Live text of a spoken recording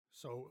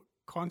So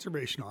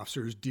conservation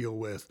officers deal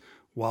with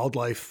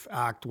Wildlife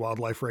Act,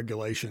 wildlife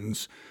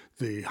regulations,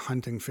 the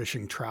hunting,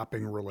 fishing,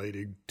 trapping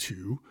related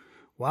to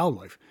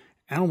wildlife.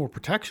 Animal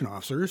protection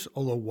officers,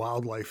 although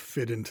wildlife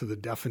fit into the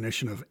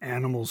definition of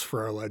animals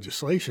for our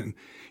legislation,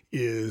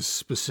 is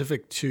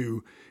specific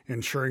to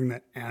ensuring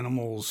that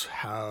owned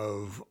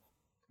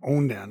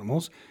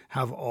animals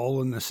have all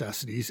the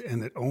necessities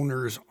and that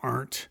owners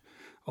aren't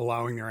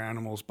allowing their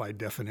animals by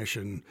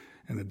definition.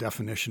 And the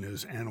definition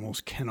is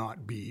animals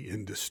cannot be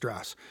in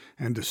distress.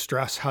 And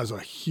distress has a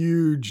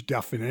huge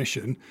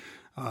definition,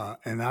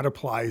 and that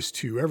applies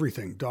to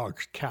everything,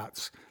 dogs,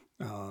 cats,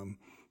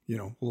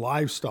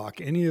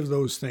 livestock, any of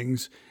those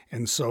things.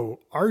 And so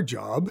our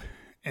job,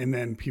 and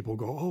then people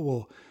go, oh,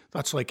 well,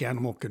 that's like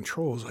animal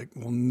control. It's like,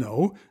 well,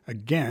 no,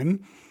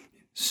 again,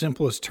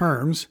 simplest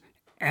terms,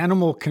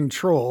 animal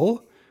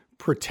control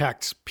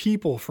protects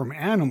people from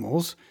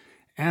animals.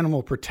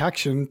 Animal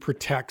protection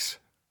protects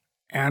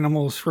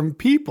animals from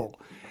people.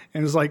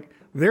 And it's like,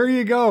 there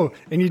you go.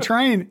 And you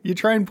try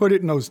and put it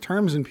in those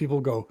terms and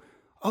people go,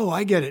 oh,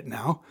 I get it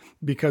now,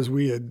 because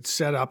we had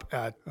set up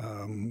at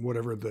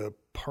whatever the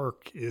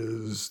park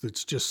is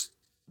that's just...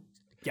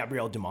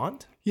 Gabrielle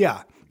Dumont?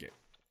 Yeah. Okay.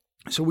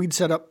 So we'd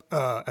set up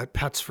at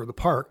Pets for the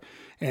Park,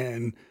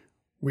 and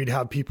we'd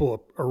have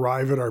people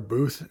arrive at our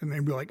booth and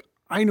they'd be like,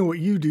 I know what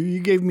you do. You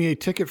gave me a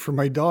ticket for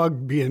my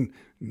dog being,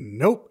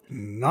 nope,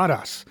 not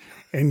us.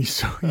 And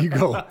so you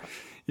go,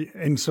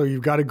 and so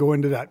you've got to go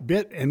into that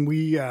bit. And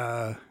we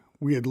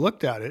had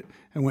looked at it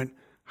and went,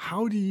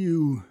 how do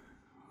you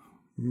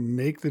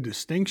make the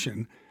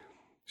distinction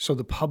so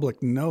the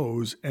public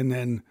knows, and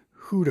then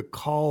who to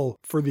call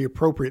for the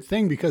appropriate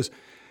thing? Because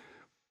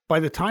by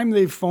the time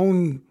they've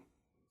phoned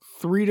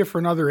 3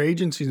 different other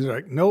agencies, they're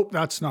like, nope,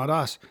 that's not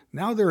us.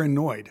 Now they're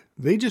annoyed.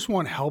 They just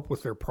want help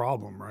with their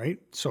problem, right?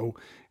 So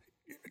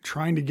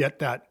trying to get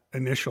that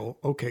initial,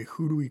 okay,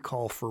 who do we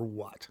call for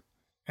what?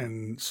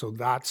 And so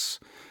that's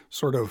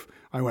sort of,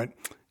 I went,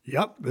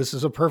 yep, this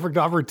is a perfect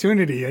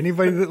opportunity.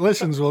 Anybody that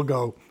listens will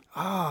go,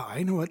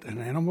 I know what an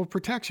animal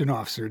protection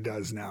officer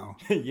does now.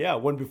 Yeah,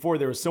 when before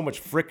there was so much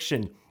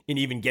friction in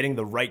even getting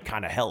the right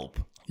kind of help.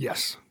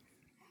 Yes.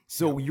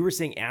 So you were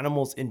saying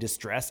animals in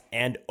distress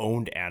and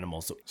owned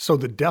animals. So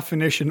the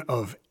definition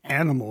of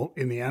animal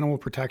in the Animal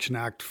Protection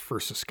Act for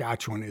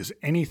Saskatchewan is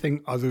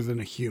anything other than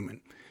a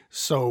human.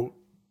 So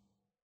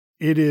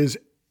it is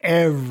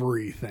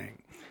everything.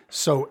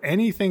 So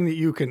anything that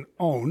you can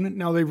own.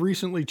 Now, they've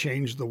recently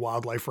changed the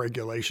wildlife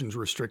regulations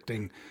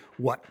restricting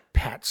what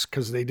pets,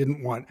 because they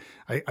didn't want,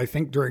 I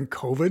think during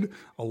COVID,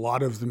 a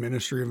lot of the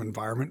Ministry of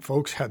Environment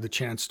folks had the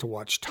chance to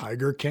watch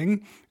Tiger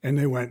King, and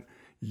they went,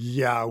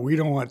 yeah, we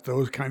don't want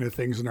those kind of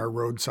things in our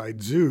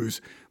roadside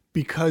zoos,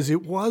 because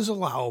it was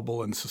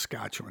allowable in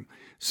Saskatchewan.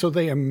 So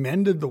they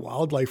amended the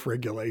wildlife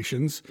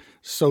regulations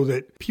so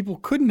that people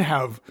couldn't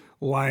have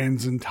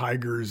lions and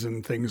tigers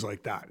and things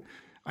like that.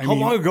 How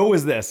long ago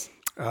was this?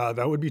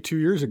 That would be 2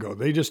 years ago.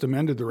 They just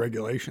amended the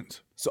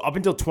regulations. So up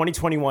until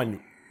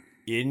 2021,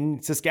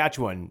 in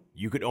Saskatchewan,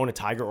 you could own a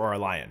tiger or a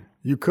lion.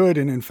 You could,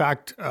 and in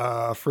fact,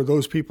 for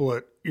those people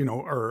that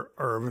are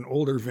of an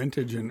older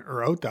vintage and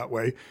are out that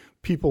way,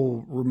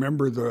 people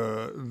remember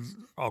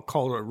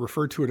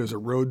refer to it as a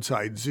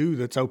roadside zoo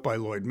that's out by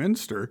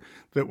Lloydminster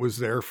that was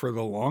there for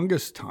the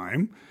longest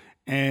time,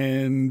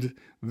 and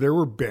there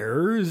were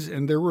bears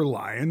and there were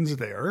lions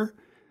there.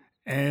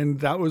 And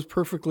that was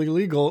perfectly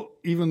legal,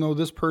 even though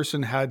this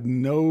person had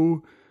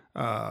no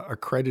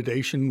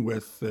accreditation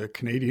with the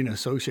Canadian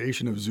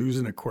Association of Zoos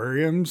and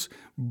Aquariums,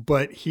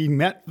 but he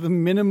met the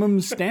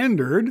minimum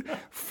standard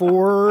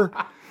for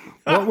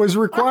what was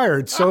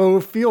required. So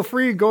feel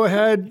free, go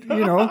ahead,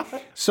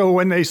 So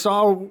when they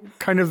saw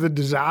kind of the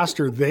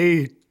disaster,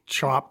 they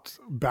chopped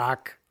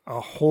back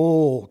a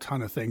whole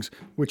ton of things,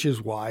 which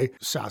is why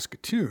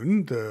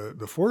Saskatoon,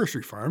 the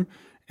forestry farm,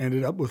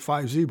 ended up with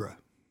 5 zebra.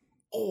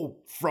 Oh,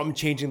 from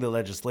changing the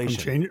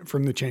legislation.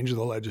 From the change of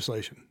the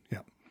legislation, yeah.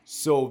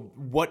 So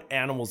what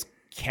animals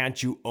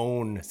can't you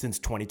own since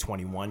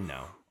 2021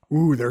 now?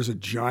 Ooh, there's a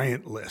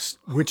giant list,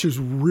 which is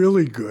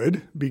really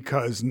good,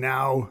 because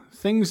now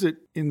things that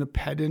in the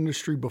pet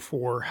industry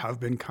before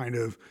have been kind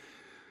of,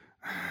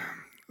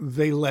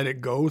 they let it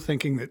go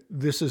thinking that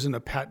this isn't a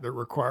pet that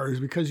requires,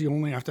 because you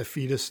only have to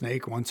feed a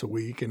snake once a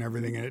week and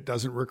everything, and it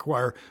doesn't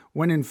require,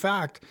 when in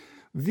fact,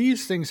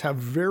 these things have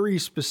very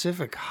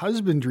specific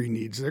husbandry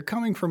needs. They're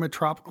coming from a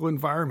tropical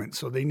environment,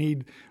 so they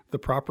need the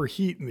proper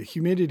heat and the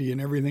humidity and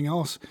everything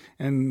else.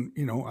 And,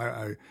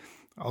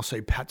 I'll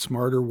say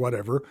PetSmart or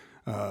whatever,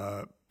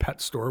 pet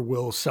store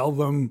will sell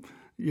them,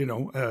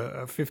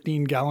 a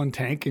 15-gallon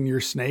tank and your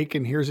snake,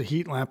 and here's a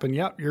heat lamp, and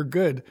yep, you're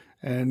good.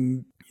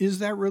 And is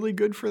that really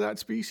good for that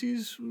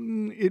species?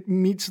 It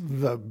meets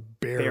the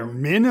bare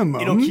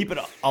minimum. It'll keep it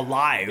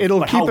alive.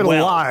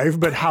 Alive,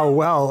 but how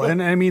well?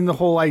 And I mean, the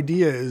whole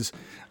idea is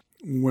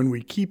when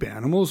we keep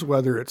animals,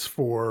 whether it's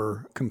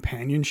for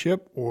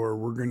companionship or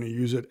we're going to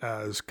use it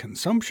as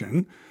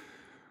consumption,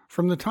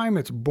 from the time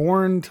it's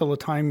born till the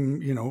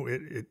time,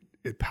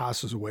 it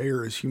passes away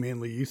or is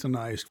humanely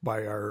euthanized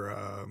by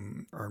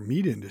our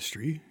meat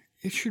industry,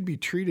 it should be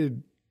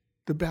treated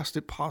the best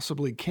it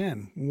possibly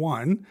can.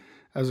 One,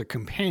 as a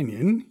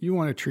companion, you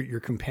want to treat your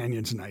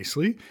companions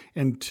nicely.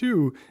 And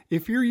two,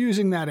 if you're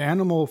using that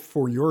animal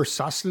for your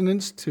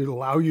sustenance to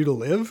allow you to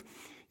live,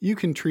 you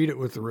can treat it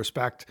with the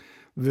respect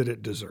that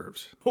it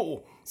deserves.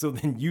 Oh, so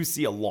then you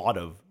see a lot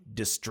of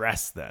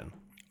distress then.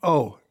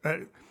 Oh,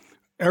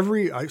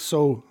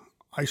 so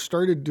I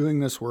started doing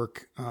this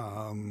work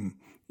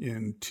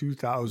in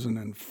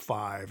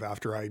 2005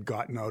 after I'd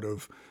gotten out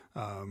of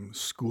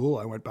school.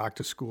 I went back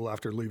to school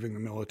after leaving the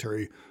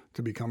military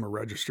to become a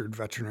registered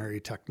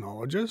veterinary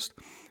technologist.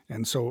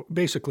 And so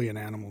basically an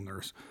animal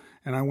nurse.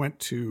 And I went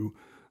to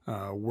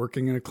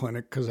working in a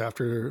clinic because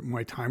after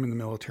my time in the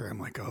military, I'm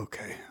like,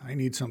 okay, I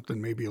need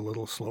something maybe a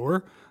little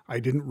slower. I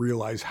didn't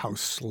realize how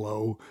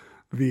slow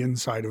the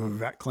inside of a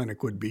vet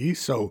clinic would be.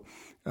 So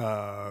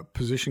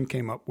position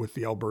came up with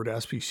the Alberta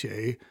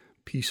SPCA,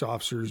 peace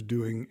officers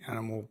doing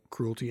animal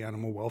cruelty,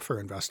 animal welfare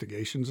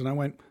investigations. And I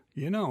went,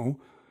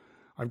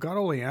 I've got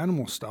all the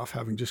animal stuff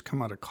having just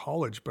come out of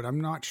college, but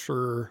I'm not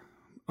sure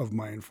of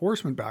my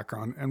enforcement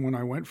background. And when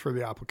I went for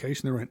the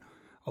application, they went,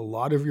 a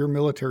lot of your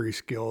military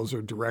skills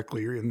are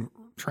directly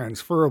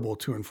transferable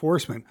to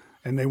enforcement.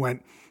 And they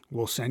went,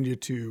 we'll send you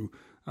to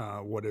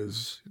what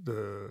is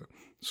the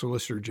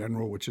Solicitor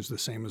General, which is the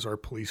same as our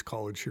police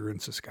college here in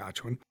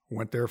Saskatchewan.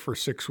 Went there for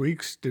 6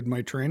 weeks, did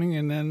my training,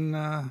 and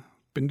then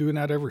been doing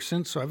that ever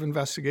since. So I've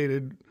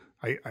investigated,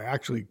 I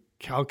actually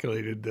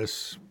calculated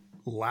this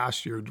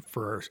last year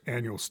for our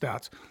annual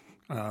stats.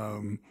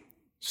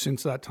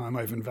 Since that time,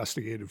 I've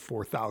investigated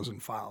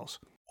 4,000 files.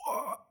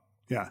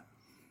 Yeah.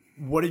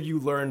 What have you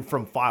learned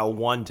from file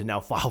 1 to now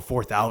file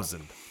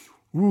 4,000?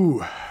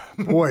 Ooh,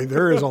 boy,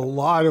 there is a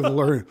lot of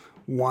learning.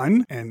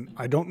 One, and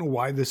I don't know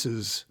why this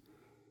is,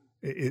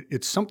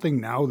 it's something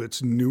now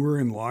that's newer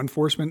in law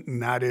enforcement,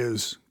 and that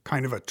is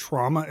kind of a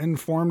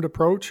trauma-informed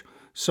approach.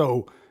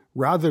 So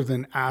rather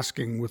than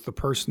asking with the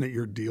person that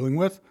you're dealing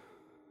with,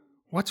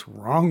 what's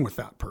wrong with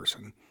that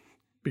person?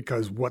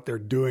 Because what they're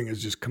doing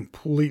is just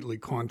completely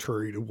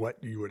contrary to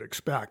what you would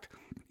expect.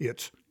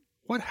 It's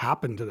what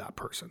happened to that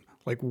person?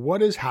 Like, what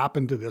has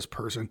happened to this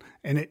person?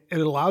 And it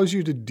allows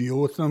you to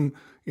deal with them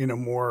in a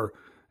more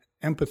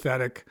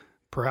empathetic,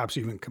 perhaps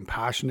even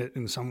compassionate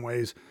in some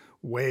ways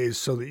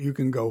so that you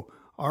can go,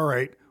 all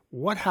right,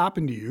 what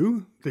happened to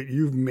you that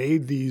you've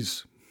made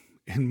these,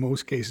 in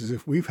most cases,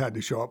 if we've had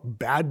to show up,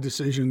 bad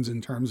decisions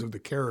in terms of the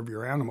care of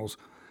your animals,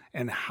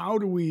 and how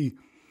do we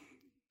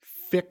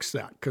fix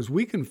that? Because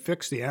we can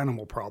fix the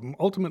animal problem.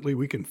 Ultimately,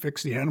 we can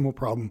fix the animal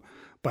problem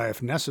by,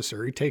 if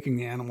necessary, taking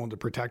the animal into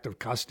protective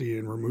custody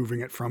and removing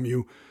it from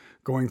you,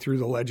 going through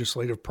the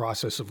legislative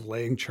process of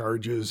laying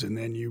charges, and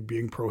then you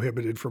being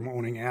prohibited from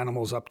owning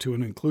animals up to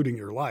and including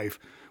your life.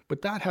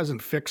 But that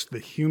hasn't fixed the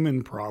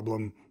human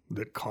problem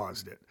that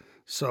caused it.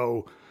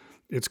 So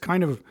it's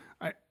kind of,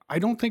 I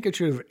don't think it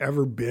should have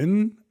ever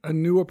been a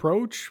new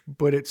approach,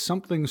 but it's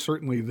something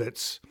certainly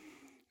that's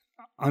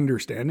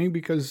understanding,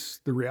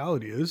 because the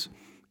reality is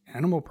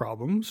animal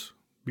problems,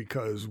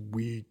 because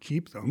we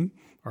keep them,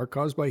 are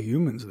caused by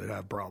humans that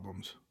have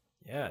problems.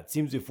 Yeah, it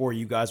seems before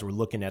you guys were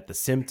looking at the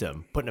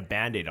symptom, putting a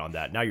Band-Aid on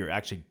that. Now you're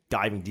actually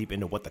diving deep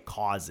into what the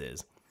cause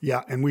is.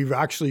 Yeah, and we've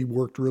actually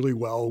worked really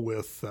well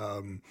with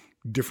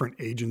different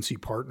agency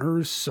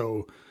partners.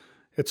 So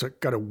it's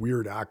got a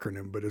weird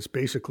acronym, but it's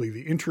basically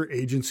the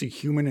Interagency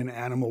Human and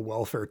Animal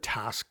Welfare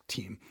Task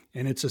Team.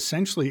 And it's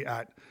essentially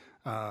at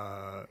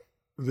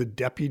the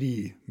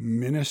deputy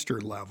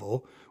minister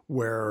level,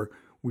 where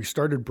we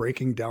started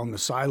breaking down the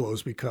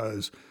silos,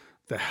 because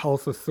the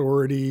health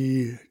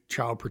authority,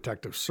 child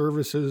protective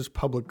services,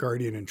 public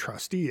guardian, and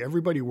trustee,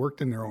 everybody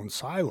worked in their own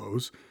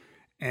silos,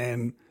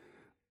 and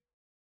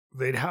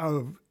they'd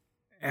have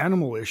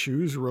animal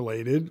issues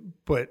related,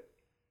 but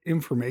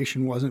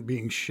information wasn't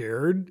being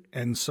shared.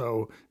 And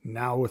so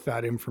now with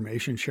that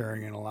information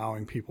sharing and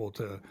allowing people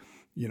to,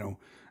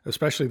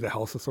 especially the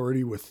health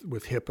authority with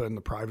HIPAA and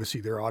the privacy,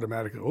 they're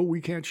automatically,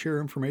 we can't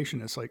share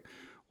information. It's like,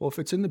 well, if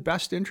it's in the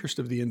best interest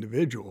of the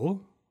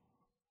individual,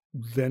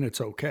 then it's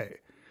okay.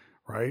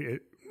 Right?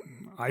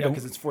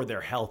 Because it's for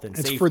their health and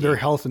safety. It's for their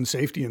health and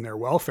safety and their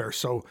welfare.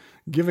 So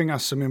giving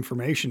us some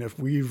information, if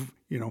we've,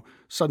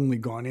 suddenly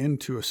gone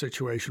into a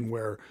situation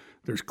where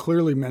there's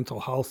clearly mental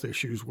health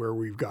issues, where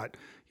we've got,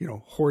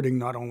 hoarding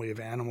not only of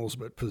animals,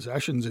 but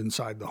possessions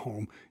inside the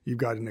home. You've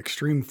got an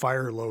extreme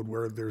fire load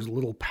where there's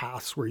little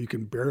paths where you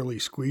can barely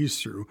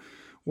squeeze through.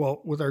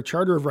 Well, with our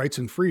Charter of Rights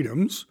and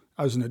Freedoms,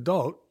 as an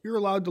adult, you're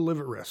allowed to live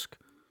at risk.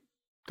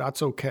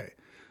 That's okay.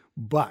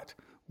 But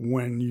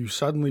when you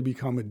suddenly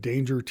become a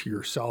danger to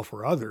yourself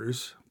or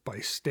others by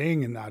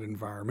staying in that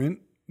environment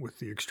with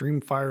the extreme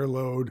fire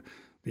load,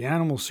 the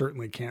animals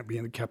certainly can't be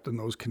kept in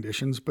those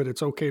conditions, but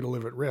it's okay to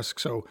live at risk.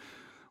 So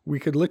we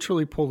could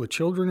literally pull the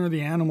children or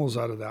the animals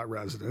out of that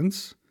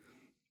residence,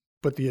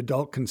 but the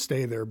adult can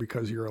stay there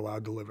because you're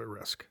allowed to live at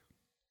risk.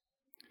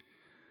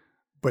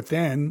 But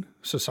then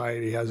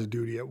society has a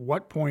duty. At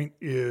what point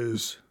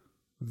is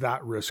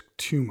that risk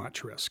too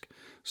much risk?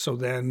 So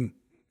then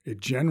it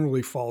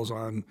generally falls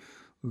on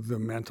the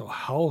mental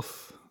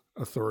health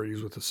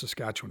authorities, with the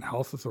Saskatchewan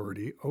Health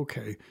Authority,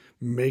 okay,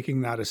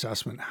 making that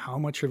assessment, how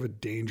much of a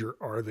danger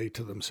are they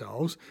to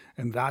themselves?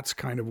 And that's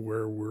kind of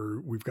where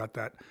we've got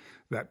that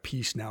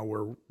piece now,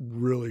 we're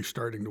really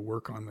starting to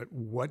work on that.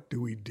 What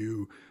do we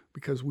do?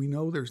 Because we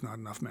know there's not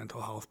enough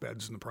mental health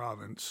beds in the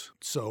province.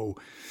 So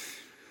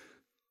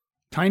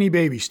tiny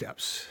baby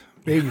steps.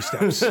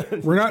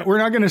 We're not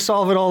going to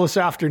solve it all this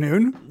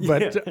afternoon,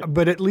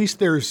 but at least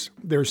there's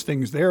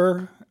things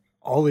there.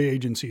 All the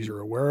agencies are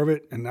aware of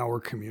it, and now we're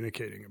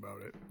communicating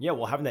about it. Yeah,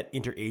 well, having that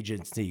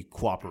interagency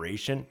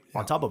cooperation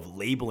on top of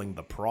labeling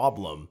the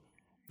problem,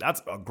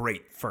 that's a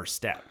great first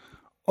step.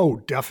 Oh,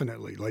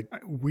 definitely. Like,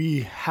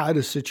 we had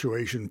a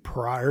situation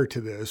prior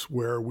to this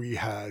where we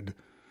had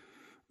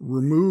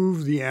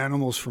removed the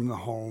animals from the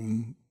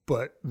home,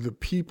 but the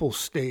people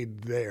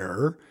stayed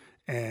there.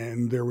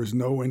 And there was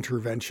no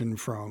intervention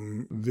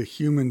from the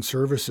human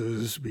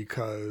services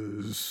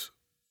because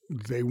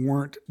they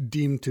weren't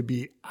deemed to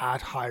be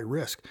at high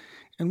risk.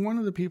 And one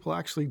of the people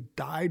actually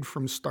died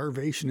from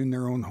starvation in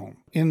their own home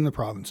in the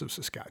province of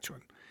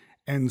Saskatchewan.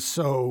 And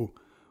so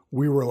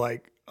we were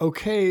like,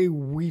 okay,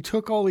 we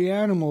took all the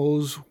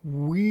animals.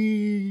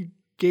 We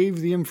gave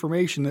the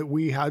information that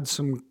we had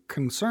some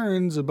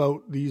concerns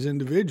about these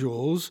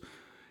individuals.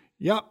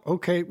 Yeah,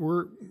 okay,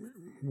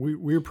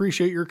 we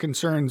appreciate your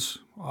concerns.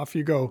 Off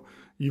you go.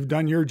 You've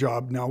done your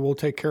job. Now we'll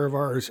take care of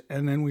ours.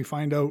 And then we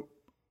find out,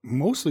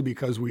 mostly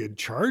because we had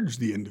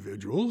charged the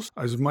individuals,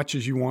 as much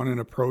as you want an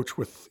approach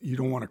with, you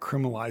don't want to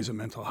criminalize a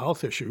mental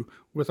health issue.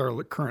 With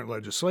our current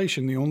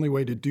legislation, the only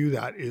way to do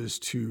that is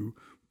to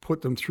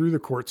put them through the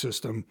court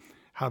system,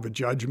 have a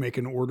judge make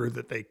an order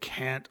that they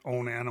can't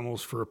own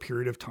animals for a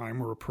period of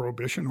time, or a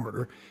prohibition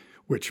order,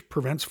 which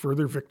prevents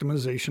further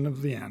victimization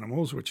of the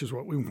animals, which is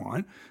what we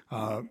want.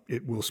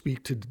 It will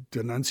speak to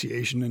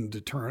denunciation and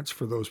deterrence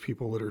for those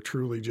people that are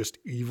truly just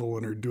evil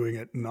and are doing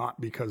it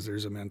not because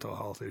there's a mental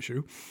health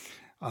issue.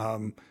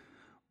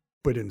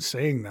 But in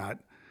saying that,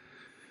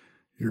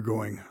 you're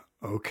going,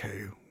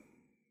 okay,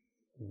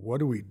 what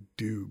do we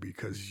do?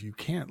 Because you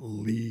can't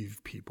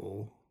leave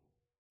people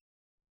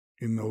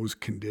in those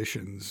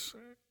conditions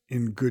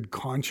in good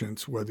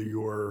conscience, whether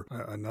you're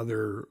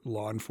another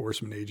law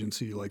enforcement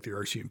agency like the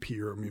RCMP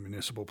or a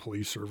municipal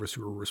police service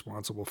who are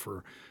responsible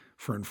for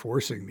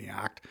enforcing the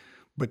act.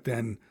 But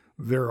then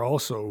they're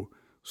also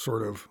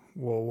sort of,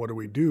 well, what do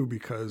we do?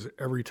 Because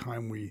every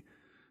time we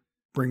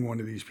bring one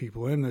of these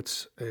people in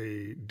that's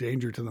a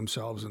danger to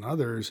themselves and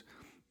others,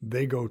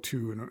 they go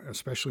to,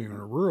 especially in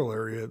a rural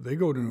area, they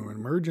go to an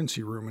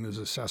emergency room and is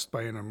assessed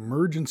by an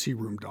emergency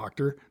room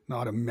doctor,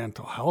 not a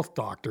mental health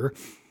doctor.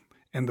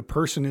 And the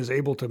person is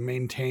able to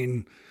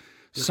maintain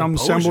some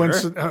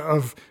semblance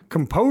of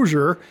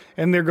composure,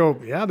 and they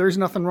go, yeah, there's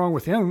nothing wrong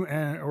with him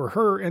or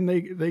her, and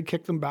they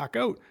kick them back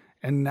out.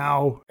 And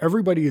now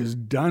everybody has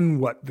done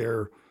what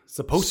they're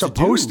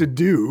supposed to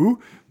do,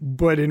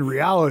 but in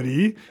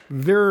reality,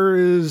 there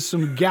is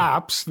some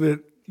gaps that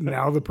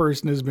now the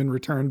person has been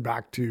returned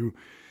back to,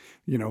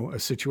 a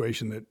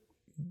situation that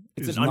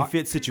it's an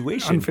unfit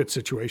situation. Unfit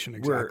situation,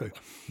 exactly.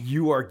 Where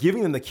you are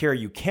giving them the care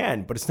you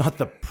can, but it's not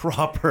the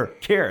proper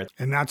care.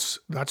 And that's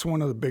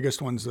one of the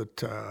biggest ones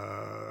that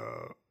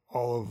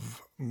all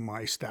of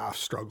my staff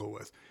struggle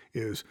with,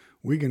 is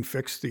we can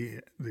fix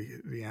the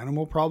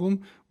animal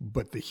problem,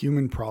 but the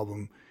human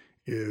problem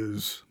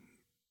is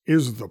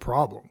the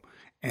problem.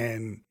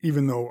 And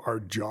even though our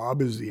job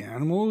is the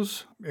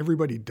animals,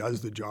 everybody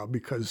does the job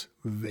because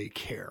they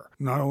care.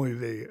 Not only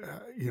they,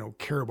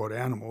 care about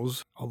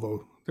animals,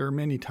 although there are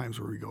many times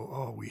where we go,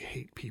 oh, we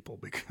hate people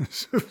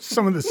because of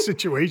some of the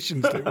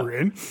situations that we're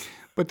in.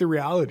 But the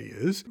reality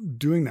is,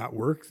 doing that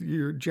work,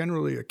 you're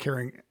generally a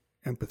caring,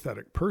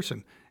 empathetic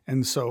person.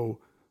 And so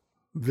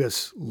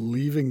this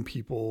leaving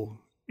people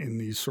in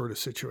these sort of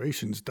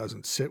situations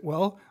doesn't sit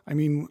well. I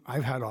mean,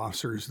 I've had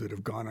officers that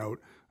have gone out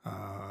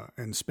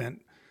and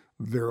spent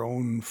their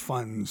own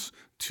funds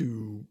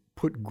to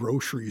put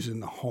groceries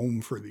in the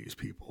home for these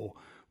people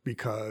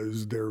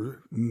because they're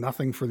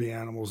nothing for the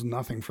animals,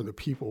 nothing for the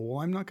people.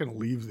 Well, I'm not going to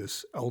leave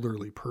this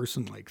elderly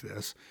person like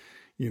this.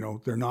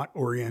 They're not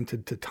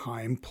oriented to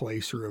time,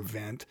 place, or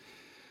event.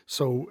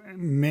 So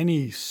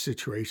many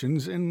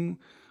situations, and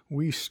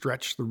we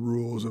stretch the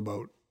rules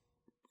about,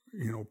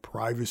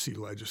 privacy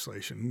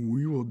legislation.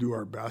 We will do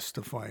our best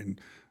to find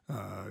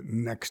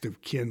next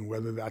of kin,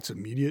 whether that's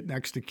immediate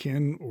next of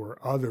kin or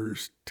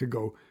others, to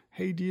go,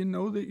 hey, do you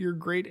know that your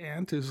great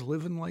aunt is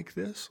living like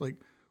this? Like,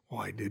 oh,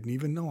 I didn't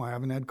even know. I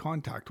haven't had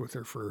contact with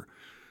her for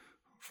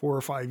 4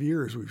 or 5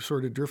 years. We've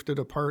sort of drifted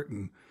apart,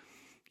 and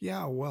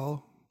yeah,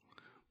 well,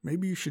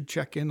 maybe you should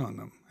check in on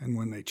them. And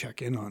when they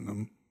check in on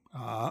them,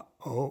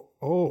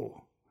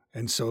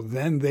 and so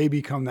then they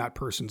become that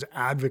person's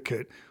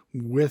advocate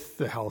with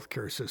the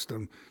healthcare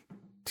system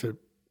to,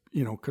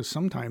 because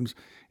sometimes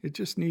it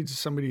just needs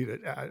somebody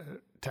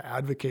to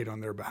advocate on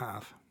their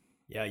behalf.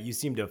 Yeah, you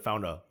seem to have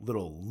found a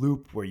little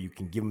loop where you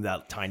can give them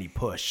that tiny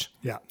push.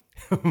 Yeah.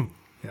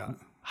 Yeah.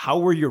 How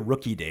were your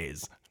rookie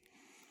days?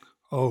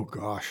 Oh,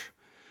 gosh.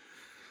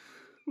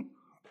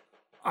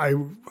 I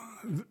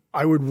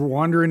would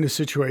wander into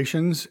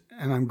situations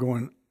and I'm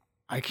going,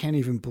 I can't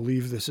even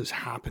believe this is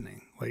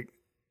happening. Like,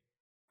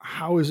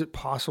 how is it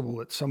possible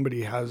that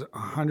somebody has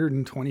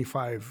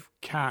 125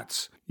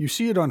 cats? You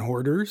see it on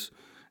hoarders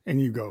and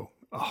you go,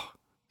 oh,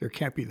 there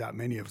can't be that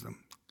many of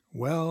them.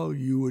 Well,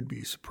 you would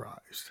be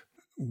surprised.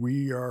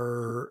 We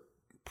are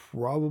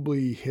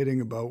probably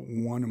hitting about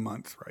one a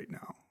month right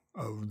now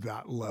of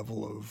that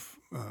level of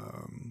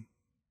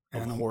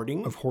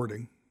hoarding? Of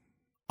hoarding.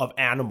 Of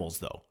animals,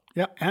 though.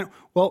 Yeah.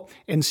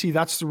 And see,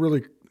 that's the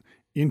really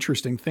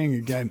interesting thing.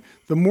 Again,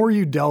 the more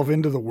you delve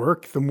into the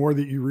work, the more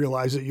that you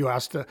realize that you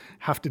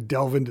have to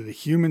delve into the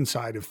human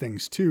side of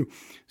things too.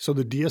 So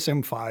the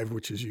DSM-5,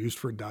 which is used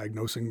for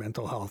diagnosing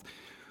mental health,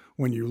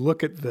 when you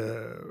look at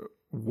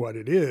what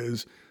it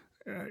is,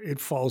 it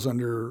falls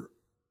under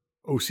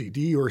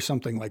OCD or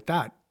something like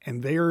that.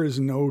 And there is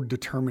no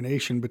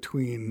determination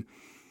between,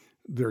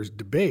 there's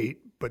debate,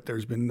 but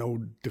there's been no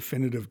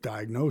definitive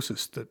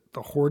diagnosis that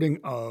the hoarding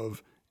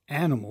of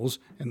animals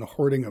and the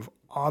hoarding of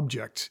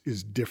objects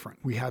is different.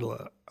 We had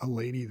a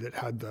lady that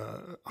had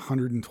the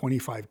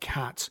 125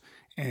 cats,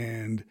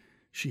 and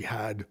she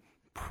had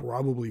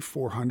probably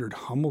 400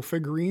 Hummel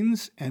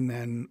figurines and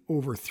then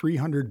over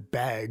 300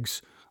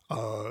 bags,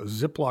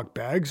 Ziploc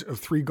bags of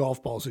 3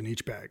 golf balls in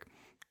each bag.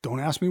 Don't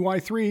ask me why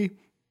 3,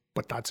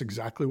 but that's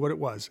exactly what it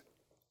was.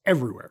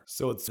 Everywhere.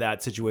 So it's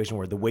that situation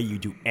where the way you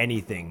do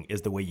anything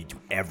is the way you do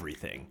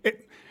everything.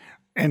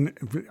 And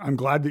I'm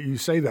glad that you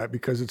say that,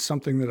 because it's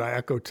something that I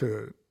echo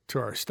to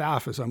our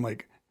staff. Is I'm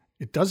like,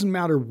 it doesn't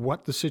matter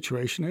what the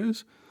situation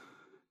is.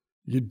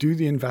 You do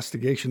the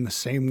investigation the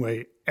same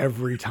way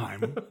every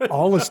time.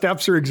 All the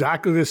steps are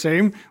exactly the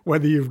same,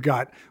 whether you've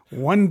got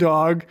 1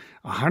 dog,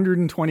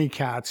 120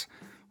 cats,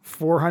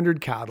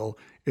 400 cattle,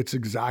 it's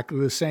exactly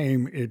the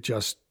same. It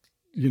just,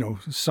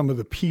 some of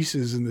the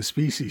pieces in the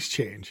species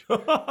change.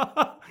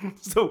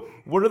 So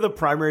what are the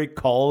primary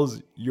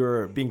calls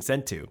you're being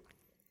sent to?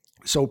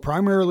 So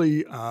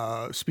primarily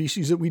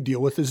species that we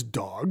deal with is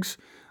dogs,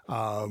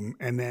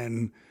 and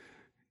then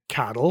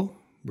cattle,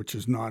 which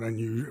is not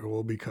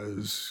unusual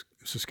because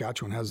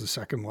Saskatchewan has the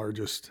second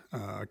largest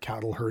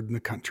cattle herd in the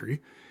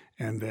country,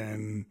 and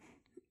then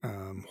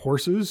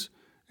horses,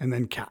 and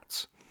then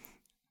cats.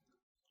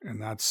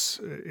 And that's,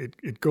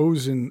 it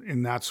goes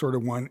in that sort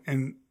of one.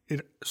 And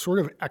it sort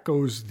of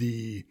echoes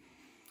the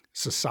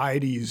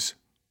society's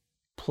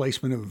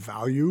placement of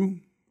value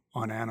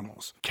on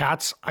animals.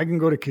 Cats, I can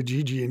go to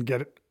Kijiji and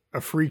get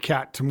a free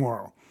cat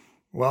tomorrow.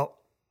 Well,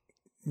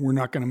 we're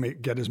not going to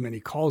get as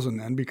many calls on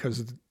them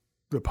because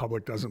the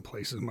public doesn't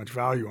place as much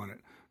value on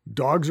it.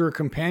 Dogs are a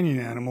companion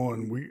animal,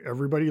 and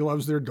everybody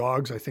loves their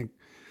dogs. I think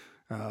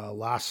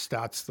last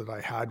stats that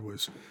I had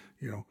was,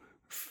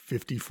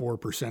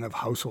 54% of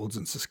households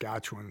in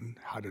Saskatchewan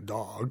had a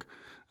dog.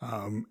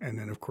 And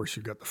then of course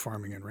you've got the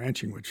farming and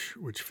ranching,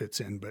 which fits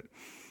in, but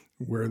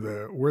where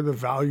the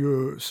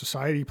value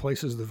society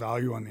places the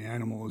value on the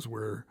animal is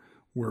where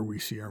we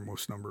see our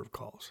most number of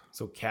calls.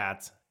 So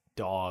cats,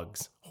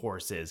 dogs,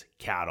 horses,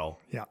 cattle.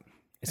 Yeah.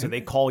 So they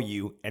call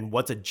you, and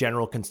what's a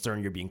general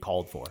concern you're being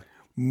called for?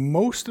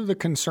 Most of the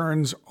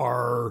concerns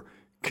are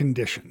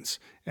conditions,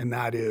 and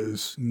that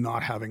is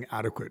not having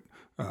adequate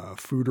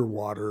food or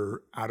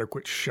water,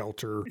 adequate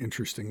shelter.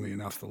 Interestingly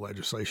enough, the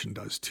legislation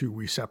does too.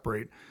 We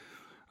separate,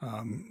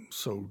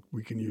 so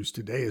we can use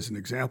today as an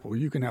example.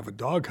 You can have a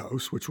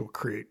doghouse, which will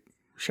create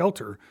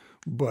shelter,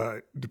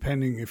 but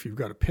depending if you've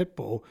got a pit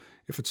bull,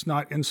 if it's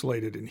not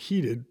insulated and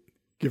heated,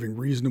 giving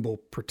reasonable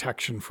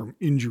protection from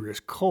injurious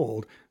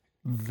cold,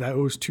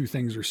 those two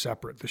things are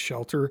separate. The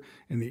shelter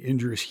and the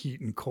injurious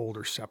heat and cold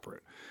are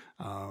separate,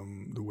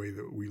 the way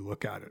that we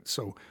look at it.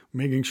 So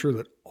making sure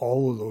that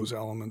all of those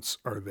elements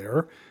are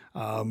there.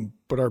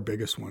 But our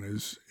biggest one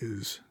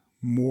is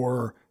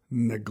more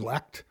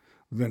neglect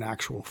than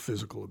actual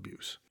physical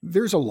abuse.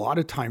 There's a lot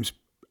of times,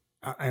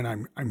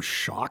 and I'm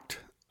shocked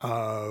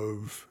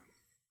of,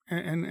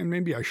 and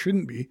maybe I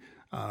shouldn't be,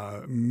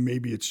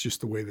 maybe it's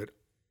just the way that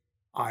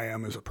I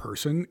am as a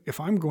person. If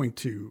I'm going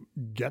to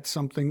get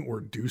something or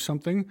do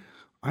something,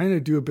 I'm going to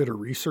do a bit of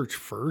research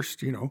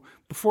first.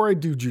 Before I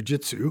do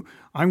jujitsu,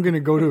 I'm going to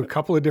go to a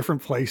couple of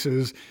different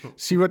places,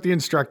 see what the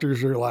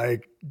instructors are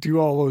like, do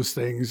all those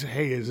things.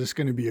 Hey, is this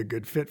going to be a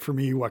good fit for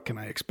me? What can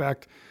I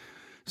expect?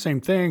 Same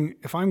thing.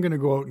 If I'm going to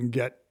go out and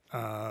get,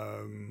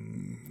 I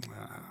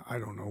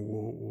don't know,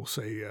 we'll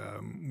say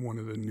one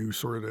of the new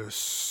sort of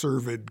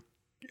cervid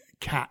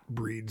cat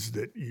breeds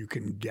that you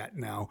can get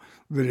now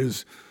that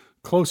is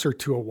closer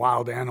to a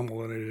wild animal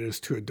than it is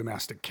to a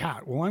domestic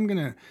cat. Well, I'm going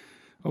to,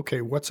 okay,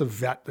 what's a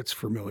vet that's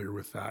familiar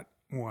with that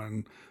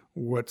one?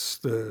 What's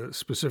the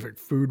specific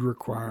food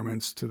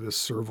requirements to this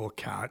serval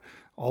cat?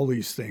 All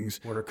these things.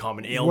 What are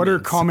common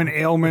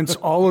ailments?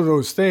 All of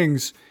those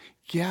things.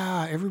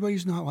 Yeah,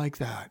 everybody's not like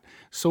that.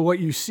 So what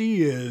you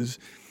see is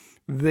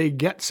they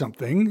get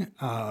something,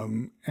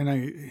 and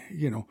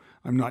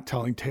I'm not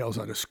telling tales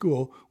out of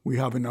school. We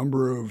have a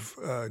number of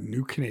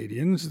new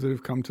Canadians that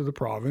have come to the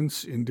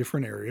province in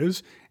different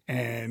areas,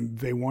 and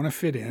they want to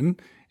fit in,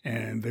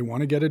 and they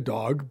want to get a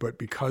dog, but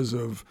because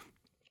of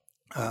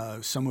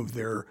some of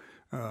their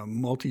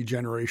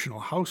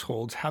multi-generational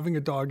households, having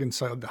a dog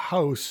inside the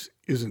house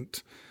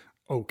isn't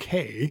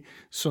okay.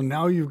 So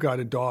now you've got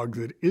a dog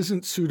that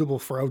isn't suitable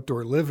for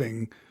outdoor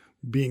living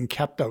being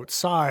kept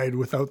outside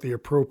without the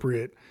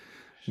appropriate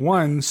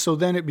one. So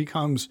then it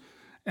becomes,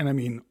 and I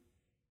mean,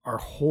 our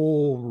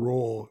whole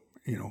role,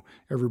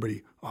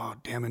 everybody, oh,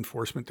 damn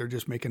enforcement, they're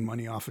just making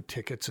money off of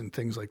tickets and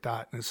things like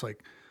that. And it's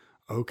like,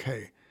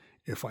 okay,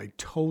 if I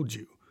told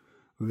you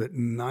that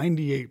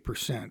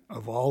 98%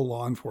 of all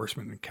law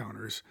enforcement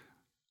encounters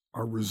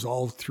are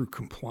resolved through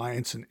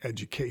compliance and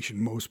education,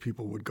 most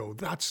people would go,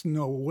 that's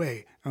no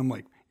way. I'm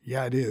like,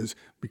 yeah, it is,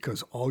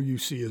 because all you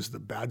see is the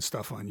bad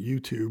stuff on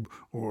YouTube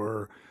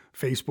or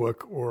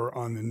Facebook or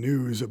on the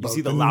news about you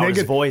see the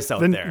loudest voice out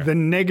there. The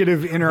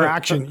negative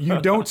interaction.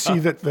 You don't see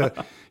that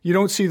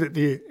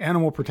the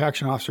animal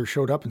protection officer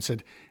showed up and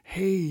said,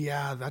 "Hey,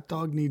 yeah, that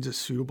dog needs a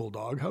suitable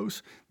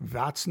doghouse.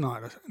 That's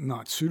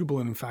not suitable,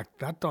 and in fact,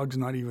 that dog's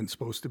not even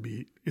supposed to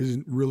be.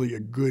 Isn't really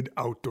a good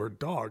outdoor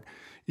dog.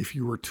 If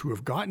you were to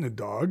have gotten a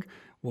dog,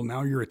 well,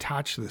 now you're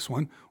attached to this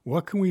one.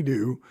 What can we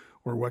do,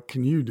 or what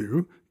can you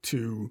do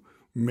to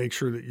make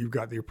sure that you've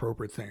got the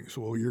appropriate things?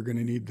 Well, you're going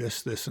to need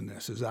this, this, and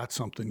this. Is that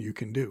something you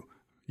can do?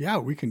 Yeah,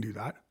 we can do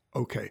that.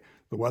 Okay,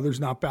 the weather's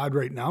not bad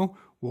right now.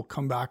 We'll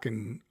come back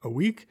in a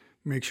week,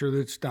 make sure that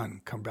it's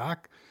done. Come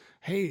back.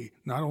 Hey,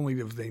 not only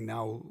have they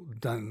now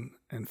done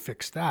and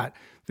fixed that,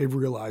 they've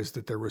realized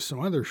that there was some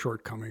other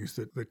shortcomings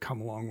that come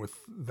along with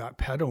that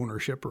pet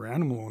ownership or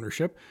animal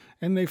ownership,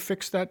 and they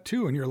fixed that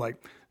too. And you're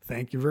like,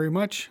 thank you very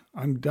much.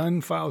 I'm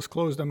done. File's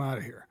closed. I'm out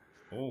of here.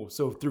 Oh,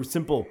 so through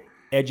simple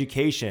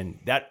education,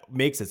 that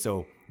makes it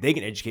so they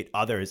can educate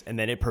others, and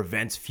then it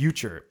prevents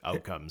future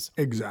outcomes.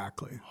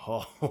 Exactly.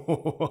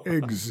 Oh.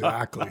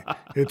 Exactly.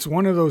 It's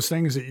one of those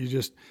things that you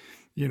just,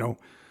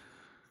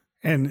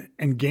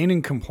 and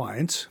gaining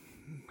compliance.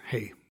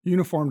 Hey,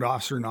 uniformed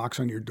officer knocks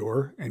on your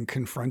door and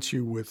confronts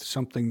you with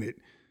something that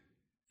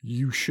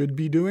you should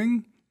be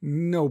doing.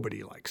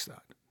 Nobody likes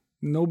that.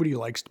 Nobody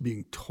likes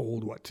being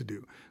told what to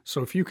do.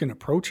 So if you can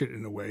approach it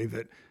in a way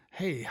that,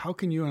 hey, how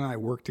can you and I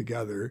work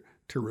together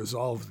to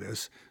resolve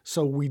this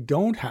so we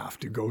don't have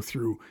to go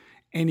through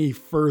any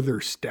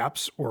further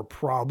steps or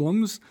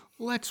problems?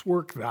 Let's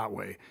work that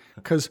way.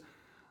 Because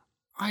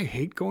I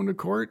hate going to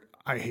court.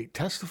 I hate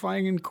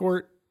testifying in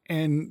court.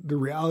 And the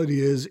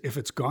reality is, if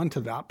it's gone to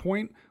that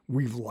point,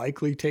 we've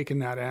likely taken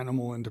that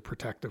animal into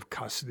protective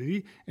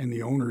custody and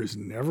the owner is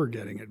never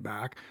getting it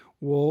back.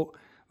 Well,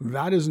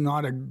 that is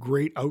not a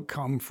great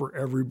outcome for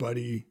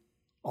everybody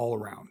all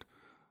around.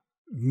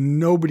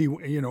 Nobody,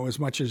 as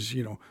much as,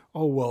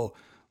 oh, well,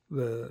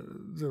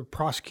 the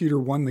prosecutor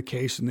won the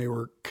case and they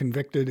were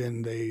convicted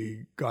and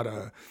they got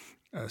a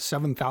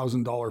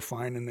 $7,000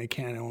 fine and they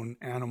can't own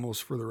animals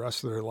for the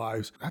rest of their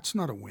lives. That's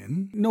not a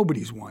win.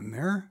 Nobody's won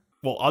there.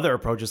 Well, other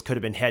approaches could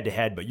have been head to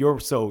head, but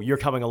you're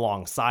coming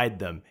alongside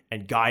them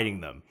and guiding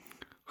them.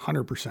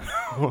 100%.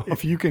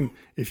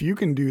 If you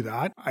can do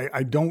that,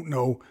 I don't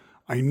know.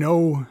 I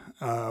know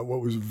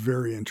what was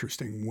very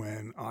interesting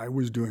when I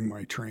was doing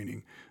my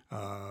training.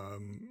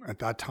 At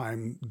that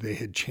time, they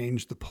had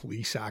changed the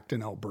Police Act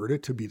in Alberta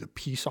to be the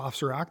Peace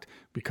Officer Act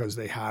because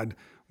they had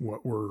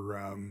what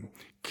were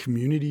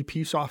community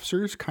peace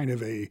officers, kind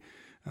of a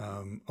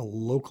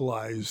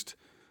localized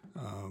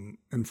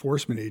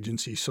enforcement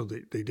agency, so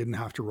that they didn't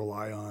have to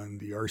rely on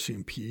the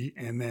RCMP,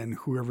 and then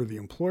whoever the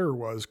employer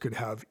was could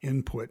have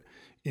input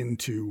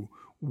into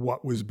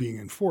what was being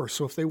enforced.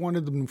 So if they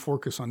wanted them to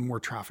focus on more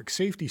traffic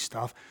safety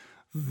stuff,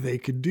 they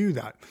could do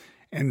that.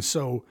 And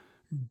so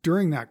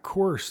during that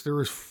course, there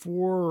was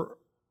 4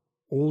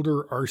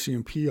 older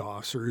RCMP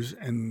officers,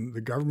 and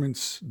the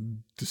government's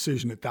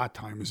decision at that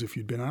time is if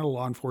you'd been out of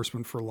law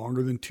enforcement for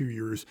longer than 2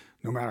 years,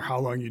 no matter how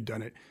long you'd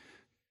done it,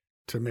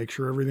 to make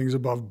sure everything's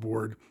above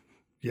board,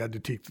 you had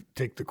to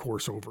take the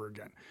course over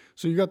again.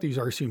 So you got these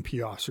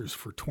RCMP officers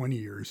for 20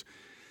 years.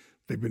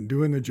 They've been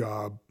doing the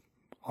job,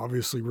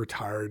 obviously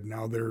retired.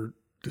 Now they're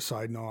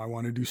deciding, no, I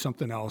want to do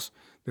something else.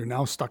 They're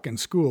now stuck in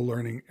school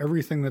learning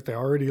everything that they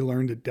already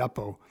learned at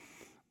depot.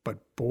 But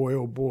boy,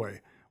 oh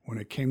boy, when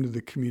it came to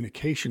the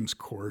communications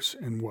course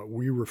and what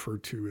we refer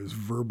to as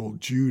verbal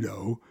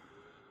judo,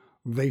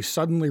 they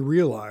suddenly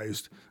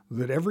realized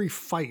that every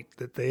fight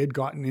that they had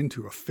gotten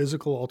into, a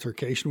physical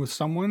altercation with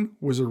someone,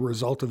 was a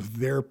result of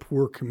their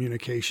poor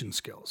communication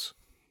skills.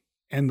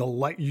 And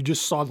you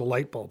just saw the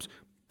light bulbs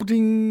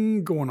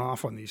ding going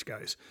off on these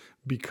guys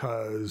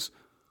because,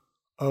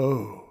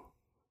 if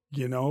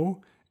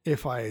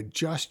I had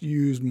just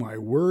used my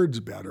words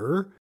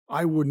better,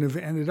 I wouldn't have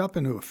ended up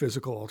into a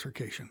physical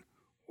altercation.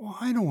 Well,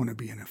 I don't want to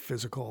be in a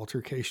physical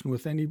altercation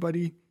with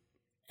anybody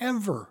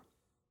ever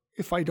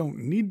if I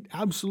don't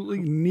absolutely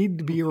need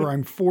to be, or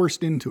I'm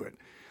forced into it.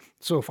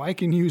 So if I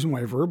can use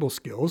my verbal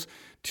skills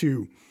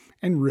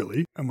and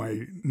really, am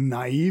I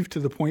naive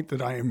to the point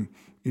that I am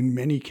in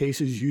many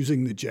cases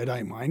using the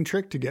Jedi mind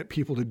trick to get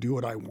people to do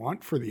what I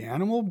want for the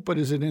animal, but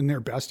is it in their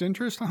best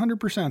interest?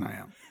 100% I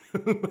am.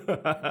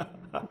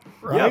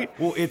 Right? Yeah.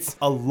 Well, it's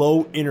a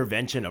low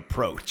intervention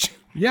approach.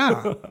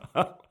 Yeah.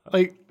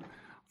 Like,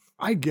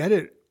 I get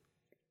it.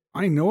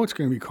 I know it's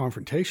going to be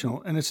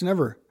confrontational, and it's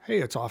never, hey,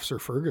 it's Officer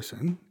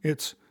Ferguson.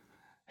 It's,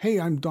 hey,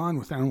 I'm Don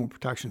with Animal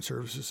Protection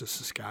Services of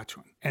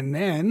Saskatchewan. And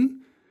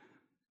then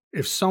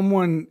if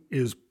someone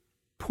is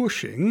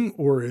pushing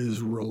or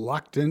is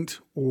reluctant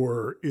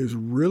or is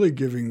really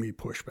giving me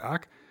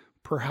pushback,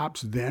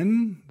 perhaps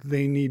then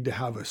they need to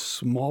have a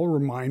small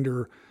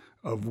reminder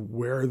of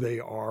where they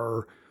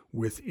are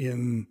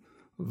within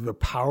the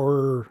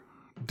power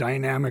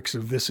dynamics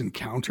of this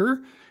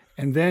encounter.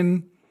 And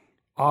then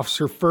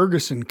Officer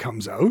Ferguson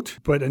comes out.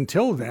 But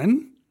until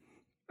then,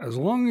 as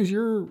long as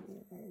you're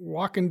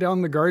walking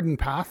down the garden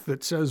path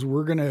that says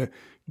we're going to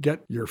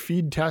get your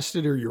feed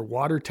tested or your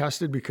water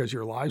tested because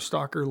your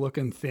livestock are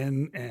looking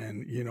thin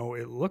and,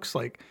 it looks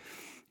like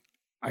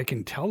I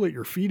can tell that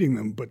you're feeding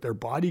them, but their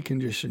body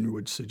condition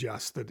would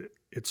suggest that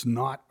it's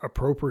not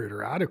appropriate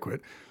or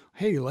adequate.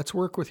 Hey, let's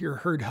work with your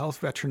herd health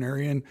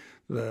veterinarian,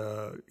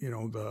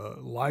 the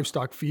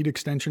livestock feed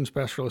extension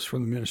specialist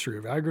from the Ministry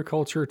of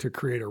Agriculture to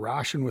create a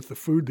ration with the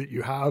food that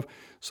you have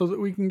so that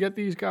we can get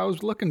these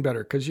cows looking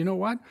better. Because you know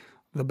what?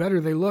 The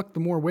better they look, the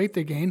more weight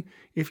they gain.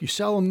 If you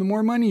sell them, the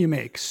more money you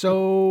make.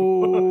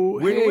 So,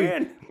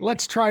 win-win.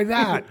 Let's try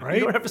that, right?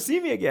 You don't have to see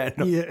me again.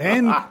 Yeah,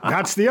 and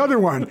that's the other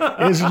one,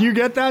 is you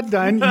get that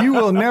done, you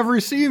will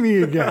never see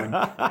me again.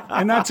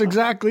 And that's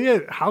exactly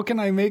it. How can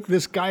I make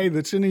this guy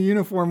that's in a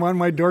uniform on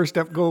my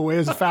doorstep go away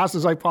as fast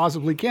as I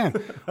possibly can?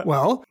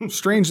 Well,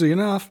 strangely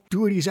enough,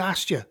 do what he's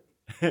asked you.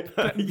 Do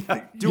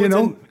what's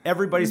in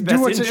everybody's best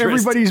interest. In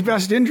everybody's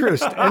best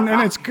interest, and then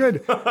it's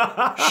good.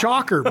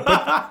 Shocker,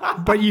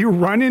 but you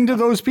run into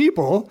those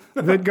people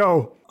that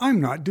go,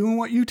 "I'm not doing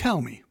what you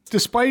tell me,"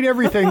 despite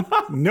everything.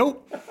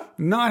 Nope,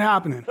 not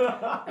happening.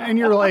 And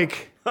you're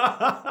like,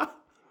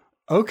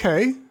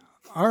 okay,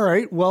 all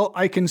right. Well,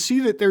 I can see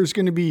that there's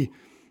going to be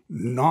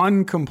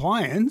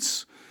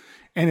non-compliance.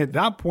 And at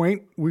that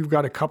point, we've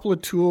got a couple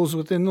of tools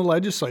within the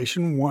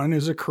legislation. One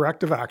is a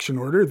corrective action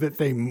order that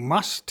they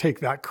must take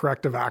that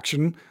corrective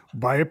action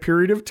by a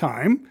period of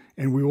time,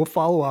 and we will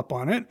follow up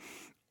on it.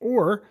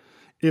 Or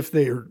if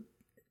they are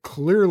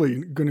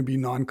clearly going to be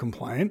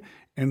non-compliant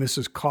and this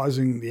is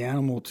causing the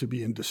animal to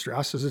be in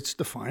distress as it's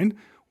defined,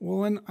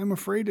 well, then I'm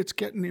afraid it's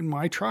getting in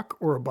my truck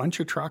or a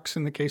bunch of trucks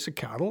in the case of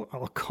cattle.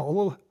 I'll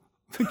call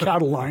the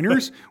cattle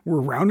liners.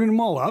 We're rounding them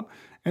all up.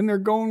 And they're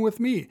going with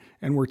me,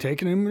 and we're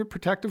taking them into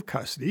protective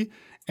custody,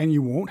 and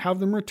you won't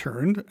have them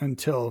returned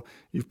until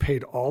you've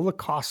paid all the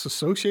costs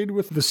associated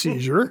with the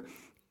seizure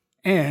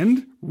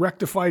and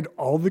rectified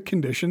all the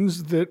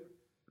conditions that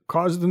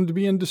caused them to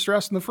be in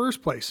distress in the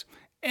first place.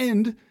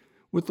 And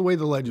with the way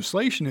the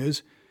legislation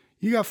is,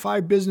 you got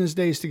 5 business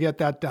days to get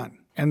that done.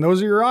 And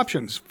those are your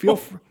options.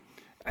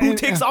 Who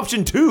takes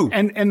option 2?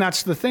 And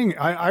that's the thing.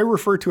 I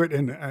refer to it,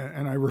 and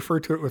I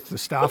refer to it with the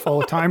staff all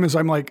the time, is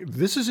I'm like,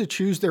 this is a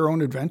choose their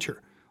own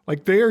adventure.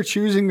 Like, they are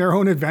choosing their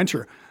own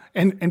adventure.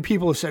 And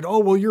people have said, oh,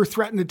 well, you're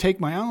threatening to take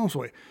my animals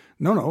away.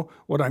 No.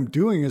 What I'm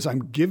doing is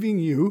I'm giving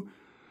you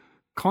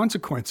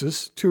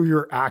consequences to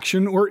your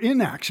action or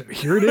inaction.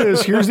 Here it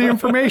is. Here's the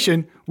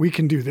information. We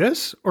can do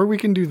this, or we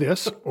can do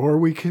this, or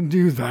we can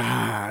do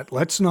that.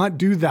 Let's not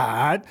do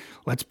that.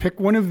 Let's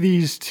pick one of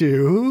these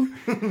two.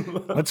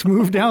 Let's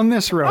move down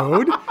this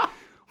road.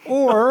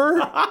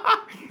 Or...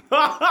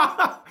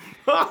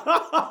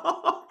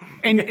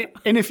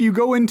 And if you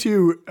go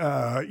into,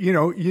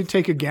 you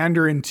take a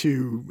gander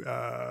into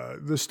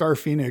the Star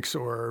Phoenix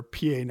or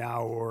PA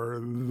Now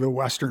or the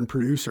Western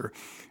Producer,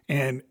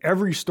 and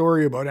every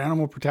story about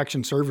Animal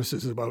Protection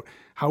Services is about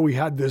how we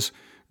had this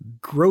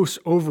gross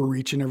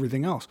overreach and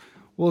everything else.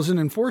 Well, as an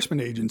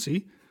enforcement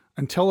agency,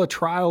 until a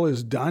trial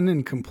is done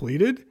and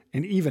completed,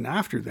 and even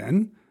after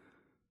then,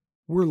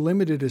 we're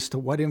limited as to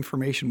what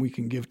information we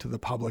can give to the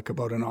public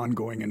about an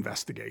ongoing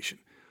investigation.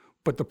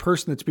 But the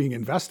person that's being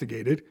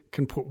investigated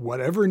can put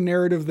whatever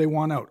narrative they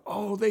want out.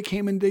 Oh, they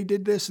came and they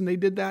did this and they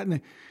did that.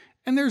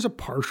 And there's a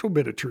partial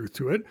bit of truth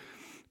to it.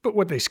 But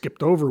what they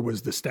skipped over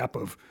was the step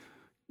of,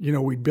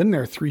 we'd been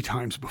there 3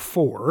 times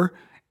before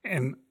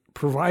and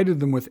provided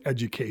them with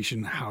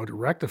education how to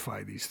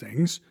rectify these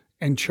things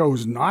and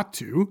chose not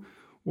to.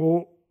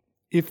 Well,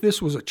 if this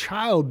was a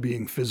child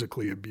being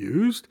physically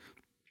abused,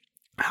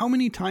 how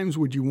many times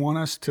would you want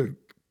us to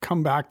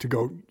come back to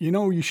go,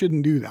 you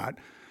shouldn't do that,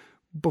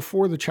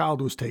 before the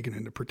child was taken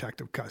into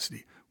protective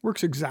custody?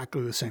 Works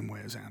exactly the same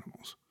way as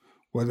animals,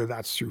 whether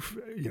that's through,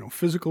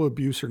 physical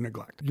abuse or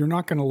neglect. You're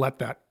not going to let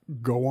that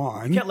go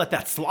on. You can't let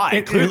that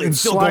slide. Clearly it's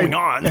still going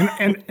on.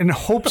 and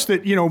hopes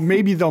that,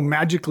 maybe they'll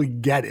magically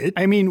get it.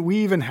 I mean, we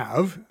even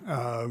have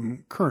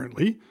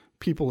currently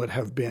people that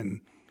have been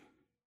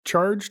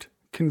charged,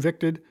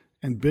 convicted,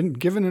 and been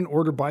given an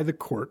order by the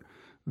court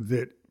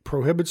that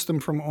prohibits them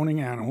from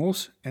owning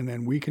animals, and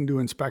then we can do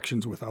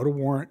inspections without a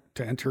warrant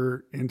to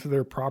enter into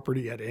their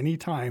property at any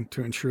time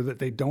to ensure that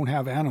they don't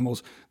have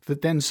animals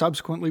that then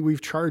subsequently we've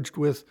charged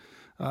with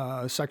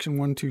Section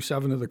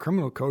 127 of the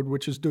Criminal Code,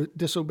 which is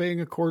disobeying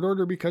a court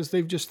order because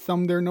they've just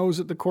thumbed their nose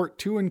at the court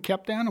too and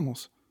kept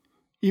animals,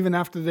 even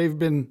after they've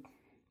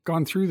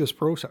gone through this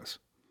process.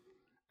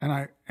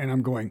 And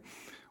I'm going,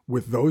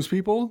 with those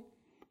people,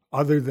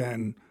 other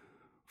than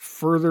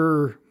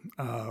further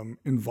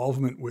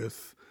involvement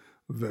with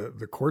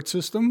the court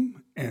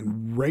system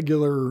and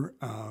regular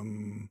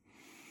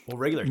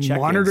regular check-ins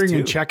monitoring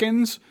and too.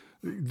 check-ins.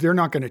 They're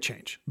not going to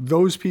change.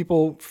 Those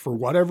people, for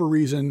whatever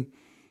reason,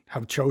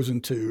 have chosen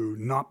to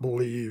not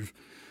believe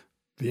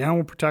the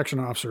animal protection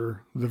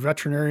officer, the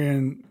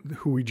veterinarian,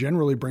 who we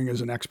generally bring as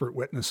an expert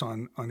witness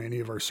on any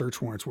of our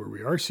search warrants where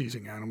we are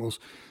seizing animals,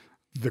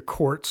 the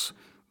courts,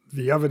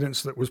 the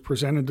evidence that was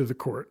presented to the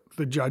court,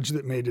 the judge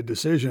that made a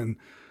decision.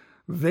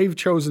 They've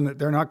chosen that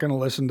they're not going to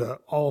listen to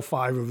all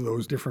 5 of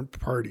those different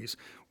parties.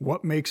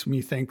 What makes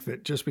me think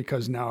that just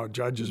because now a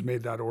judge has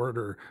made that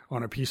order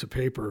on a piece of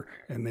paper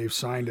and they've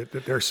signed it,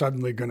 that they're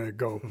suddenly going to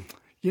go,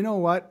 you know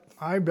what?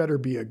 I better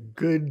be a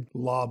good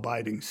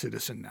law-abiding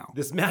citizen now.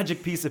 This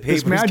magic piece of paper.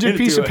 This magic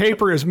piece of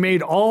paper has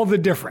made all the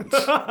difference.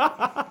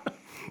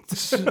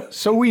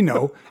 So we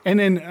know. And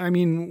then, I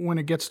mean, when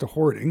it gets to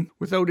hoarding,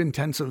 without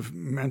intensive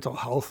mental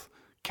health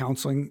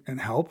counseling and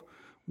help,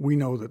 we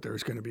know that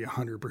there's going to be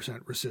 100%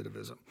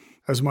 recidivism.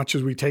 As much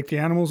as we take the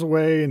animals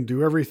away and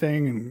do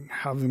everything and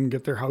have them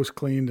get their house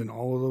cleaned and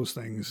all of those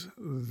things,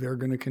 they're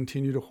going to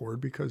continue to hoard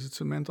because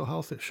it's a mental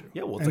health issue.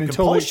 Yeah, well, it's a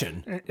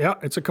compulsion.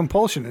 It's a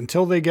compulsion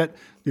until they get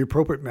the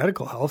appropriate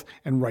medical health.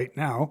 And right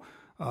now,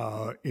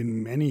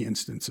 in many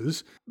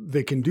instances,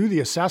 they can do the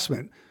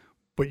assessment,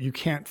 but you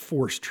can't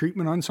force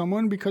treatment on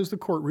someone because the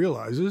court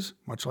realizes,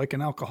 much like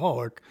an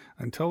alcoholic,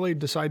 until they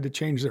decide to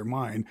change their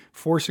mind,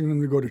 forcing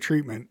them to go to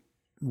treatment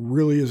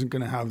really isn't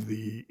going to have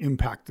the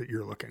impact that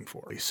you're looking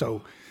for.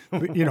 So,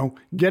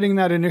 getting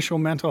that initial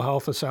mental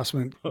health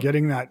assessment,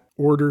 getting that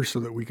order so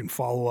that we can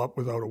follow up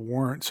without a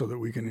warrant so that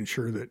we can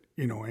ensure that,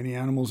 any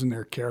animals in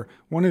their care.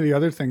 One of the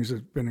other things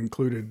that's been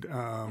included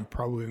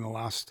probably in the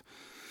last,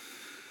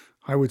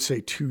 I would say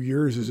 2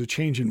 years, is a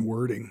change in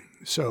wording.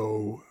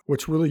 So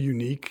what's really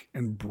unique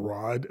and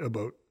broad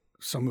about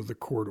some of the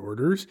court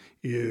orders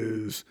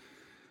is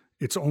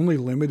it's only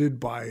limited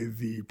by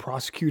the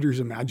prosecutor's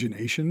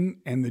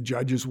imagination and the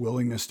judge's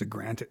willingness to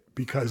grant it,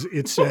 because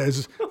it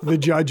says the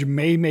judge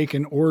may make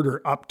an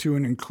order up to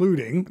and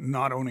including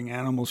not owning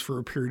animals for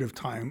a period of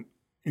time,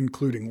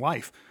 including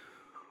life.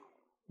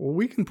 Well,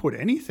 we can put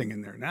anything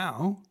in there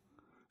now.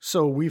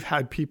 So we've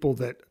had people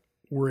that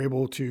were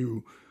able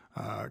to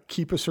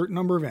keep a certain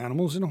number of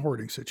animals in a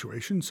hoarding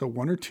situation, so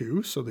 1 or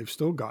 2, so they've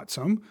still got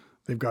some.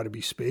 They've got to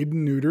be spayed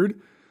and neutered.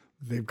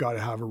 They've got to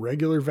have a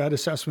regular vet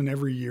assessment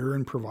every year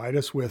and provide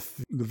us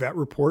with the vet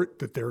report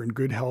that they're in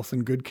good health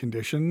and good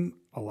condition,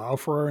 allow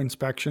for our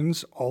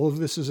inspections. All of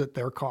this is at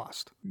their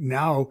cost.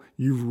 Now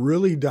you've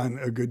really done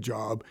a good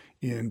job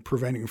in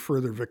preventing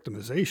further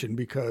victimization,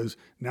 because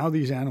now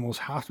these animals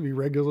have to be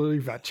regularly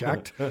vet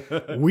checked.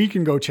 We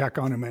can go check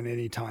on them at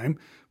any time,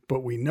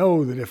 but we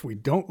know that if we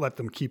don't let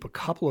them keep a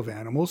couple of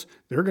animals,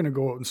 they're going to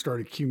go out and start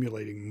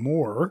accumulating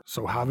more.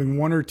 So having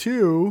 1 or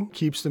 2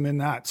 keeps them in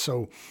that.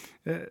 So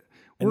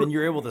and then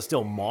you're able to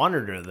still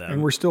monitor them.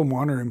 And we're still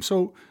monitoring them.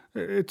 So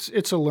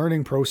it's a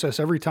learning process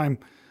every time.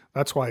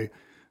 That's why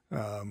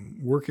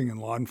working in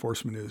law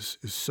enforcement is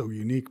so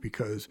unique,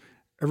 because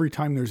every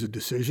time there's a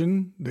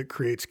decision that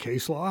creates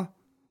case law,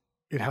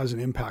 it has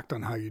an impact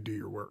on how you do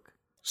your work.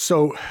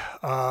 So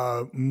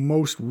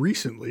most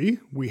recently,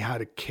 we had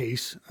a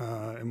case,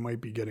 it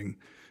might be getting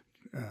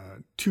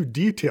too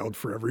detailed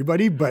for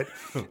everybody, but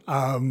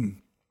that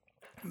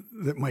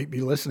might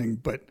be listening,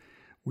 but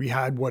we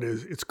had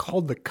it's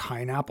called the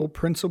pineapple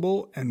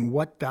principle. And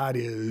what that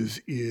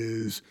is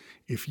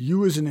if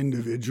you as an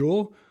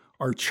individual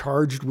are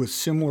charged with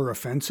similar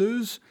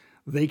offenses,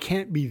 they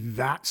can't be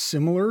that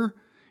similar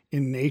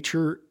in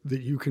nature that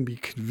you can be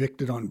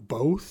convicted on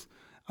both.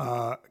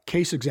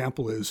 Case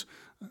example is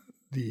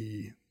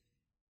the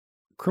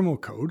criminal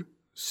code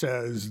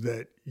says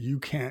that you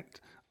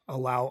can't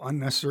allow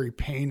unnecessary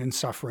pain and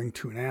suffering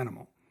to an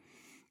animal.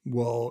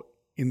 Well,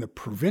 in the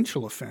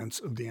provincial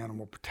offense of the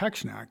Animal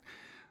Protection Act,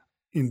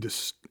 in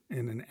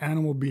an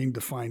animal being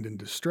defined in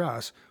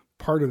distress,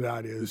 part of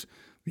that is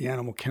the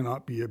animal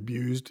cannot be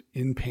abused,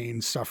 in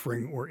pain,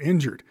 suffering, or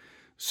injured.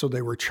 So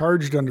they were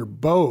charged under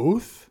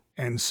both,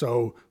 and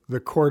so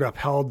the court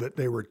upheld that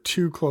they were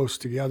too close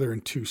together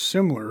and too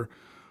similar,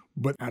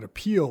 but at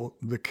appeal,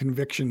 the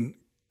conviction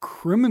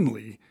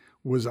criminally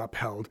was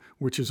upheld,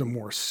 which is a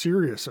more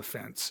serious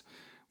offense,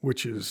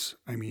 which is,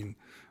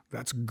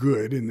 that's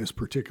good in this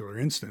particular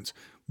instance.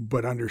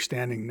 But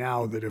understanding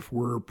now that if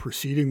we're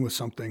proceeding with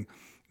something,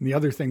 and the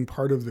other thing,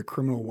 part of the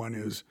criminal one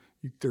is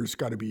there's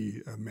got to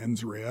be a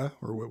mens rea,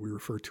 or what we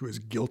refer to as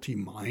guilty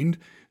mind.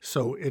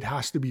 So it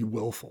has to be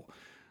willful.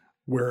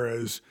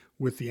 Whereas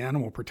with the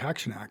Animal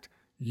Protection Act,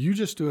 you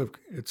just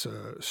it's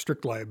a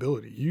strict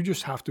liability. You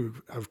just have to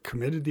have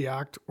committed the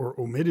act or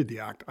omitted the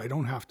act. I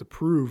don't have to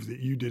prove that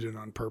you did it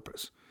on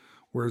purpose.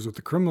 Whereas with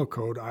the criminal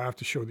code, I have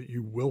to show that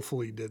you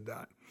willfully did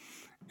that.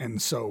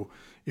 And so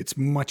it's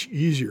much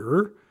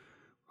easier,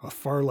 a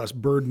far less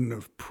burden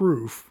of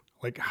proof.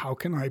 Like, how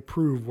can I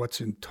prove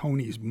what's in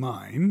Tony's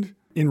mind?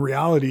 In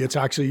reality, it's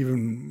actually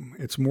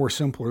it's more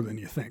simpler than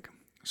you think.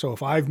 So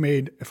if I've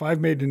made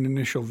an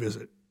initial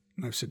visit,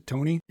 And I've said,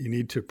 Tony, you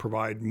need to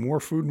provide more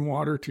food and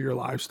water to your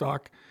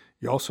livestock.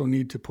 You also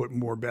need to put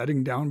more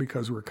bedding down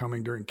because we're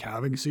coming during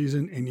calving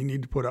season, and you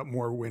need to put up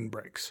more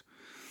windbreaks.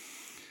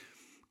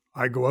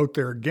 I go out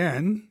there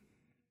again,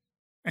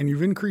 and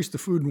you've increased the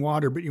food and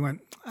water, but you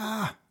went,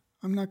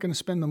 I'm not going to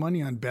spend the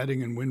money on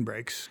bedding and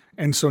windbreaks.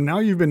 And so now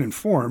you've been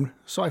informed,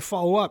 so I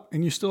follow up,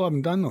 and you still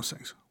haven't done those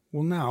things.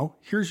 Well, now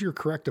here's your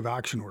corrective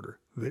action order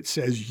that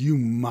says you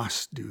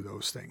must do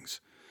those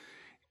things.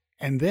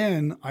 And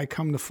then I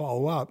come to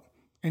follow up,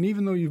 and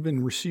even though you've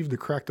been received the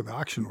corrective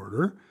action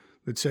order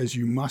that says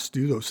you must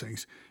do those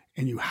things,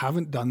 and you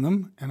haven't done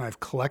them, and I've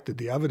collected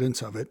the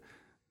evidence of it,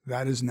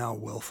 that is now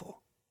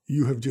willful.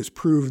 You have just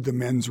proved the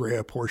mens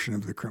rea portion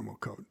of the criminal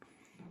code.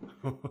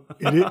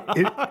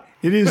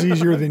 It is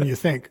easier than you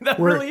think. That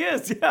really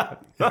is, yeah.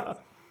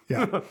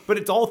 Yeah. But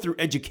it's all through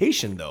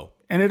education, though.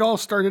 And it all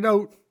started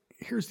out,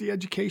 here's the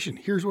education.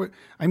 Here's what,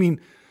 I mean,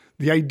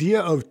 the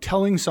idea of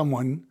telling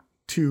someone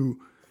to,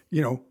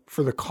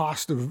 for the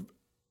cost of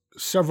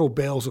several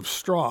bales of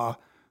straw,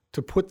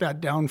 to put that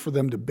down for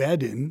them to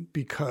bed in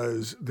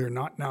because they're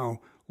not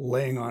now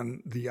laying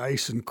on the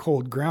ice and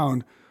cold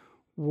ground.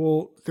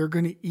 Well, they're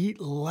going to eat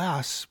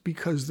less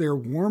because they're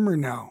warmer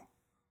now.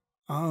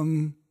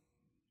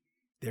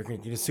 They're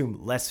going to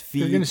consume less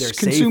feed. They're going to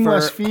consume safer.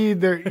 less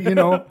feed.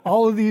 They're,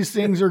 all of these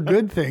things are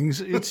good things.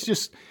 It's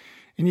just,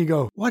 and you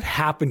go, what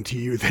happened to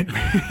you that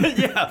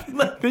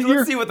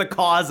Let's see what the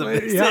cause of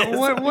this is.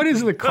 What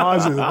is the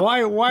cause of it?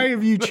 Why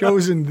have you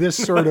chosen this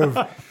sort of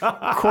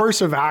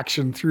course of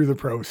action through the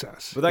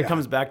process? But that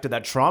comes back to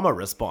that trauma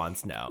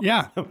response now.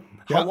 Yeah.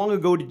 How long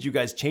ago did you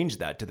guys change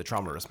that to the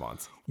trauma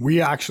response? We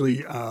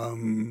actually,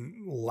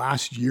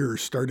 last year,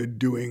 started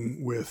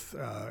doing with,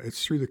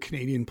 it's through the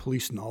Canadian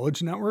Police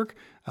Knowledge Network.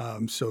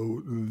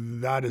 So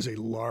that is a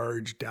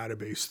large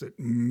database that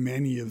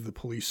many of the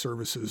police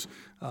services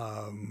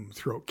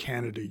throughout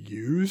Canada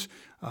use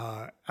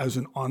as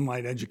an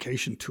online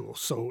education tool.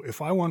 So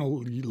if I want to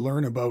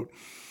learn about,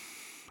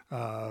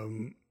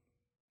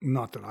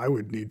 not that I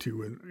would need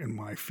to in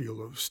my field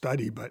of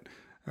study,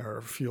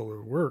 or field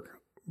of work,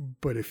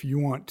 but if you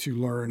want to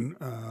learn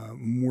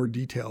more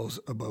details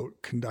about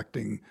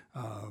conducting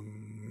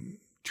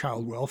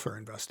child welfare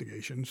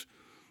investigations,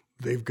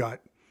 they've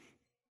got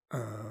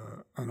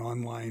an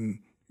online,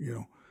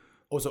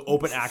 so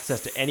open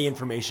access to any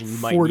information you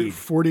might need.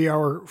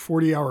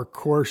 40-hour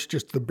course,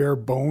 just the bare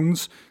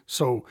bones.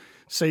 So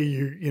say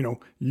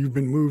you've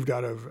been moved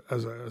out of,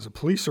 as a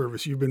police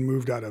service, you've been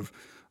moved out of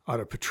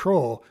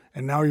patrol,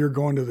 and now you're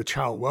going to the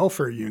child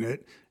welfare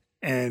unit,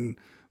 and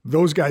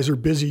those guys are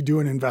busy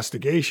doing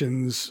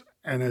investigations.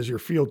 And as your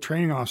field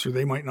training officer,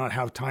 they might not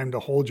have time to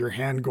hold your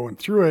hand going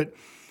through it.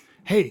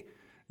 Hey,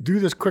 do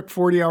this quick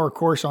 40-hour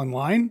course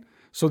online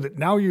so that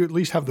now you at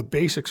least have the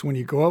basics when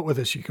you go out with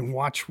us. You can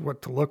watch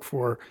what to look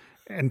for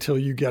until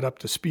you get up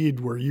to speed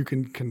where you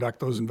can conduct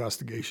those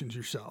investigations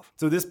yourself.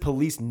 So this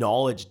police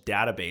knowledge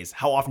database,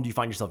 how often do you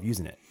find yourself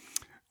using it?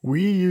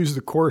 We use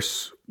the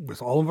course with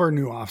all of our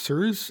new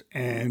officers,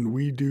 and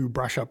we do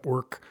brush up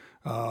work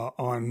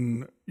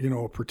on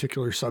a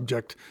particular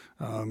subject,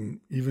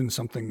 even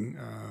something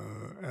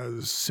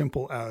as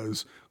simple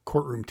as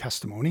courtroom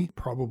testimony,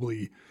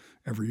 probably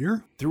every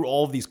year. Through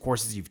all of these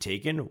courses you've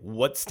taken,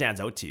 what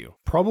stands out to you?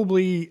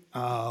 Probably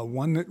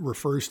one that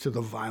refers to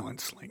the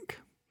violence link.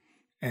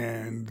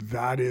 And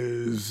that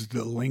is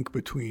the link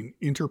between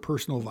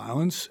interpersonal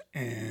violence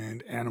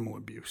and animal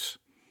abuse,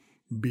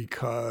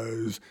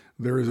 because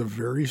there is a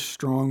very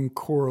strong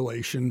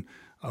correlation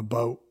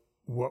about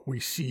what we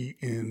see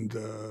in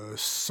the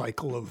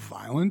cycle of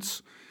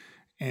violence.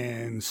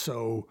 And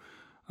so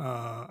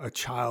a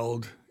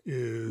child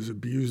is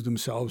abused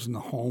themselves in the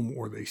home,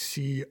 or they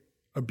see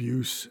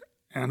abuse,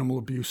 animal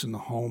abuse in the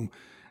home.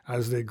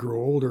 As they grow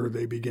older,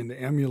 they begin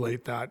to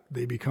emulate that.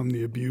 They become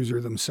the abuser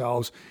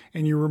themselves.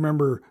 And you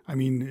remember,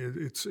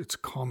 it's a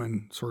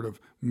common sort of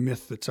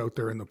myth that's out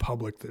there in the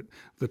public that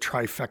the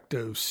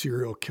trifecta of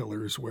serial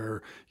killers,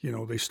 where,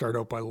 they start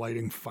out by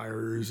lighting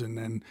fires and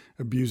then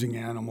abusing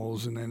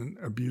animals and then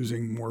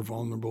abusing more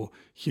vulnerable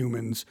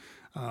humans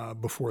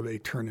before they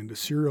turn into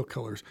serial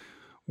killers.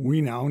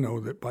 We now know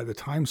that by the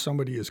time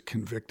somebody is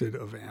convicted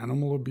of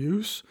animal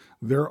abuse,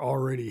 they're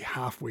already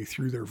halfway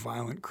through their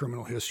violent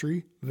criminal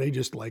history. They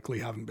just likely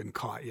haven't been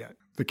caught yet.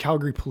 The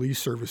Calgary Police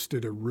Service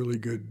did a really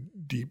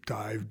good deep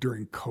dive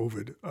during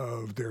COVID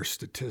of their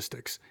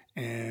statistics,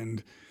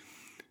 and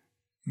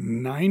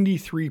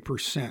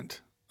 93%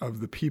 of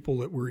the people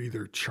that were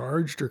either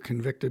charged or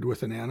convicted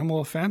with an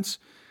animal offense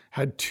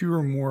had 2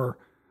 or more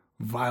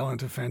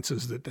violent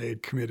offenses that they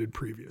had committed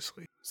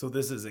previously. So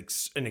this is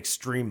an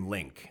extreme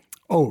link.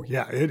 Oh,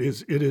 yeah, it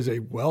is. It is a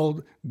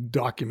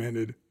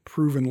well-documented,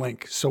 proven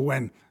link. So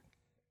when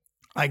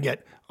I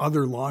get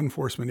other law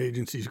enforcement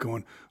agencies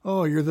going,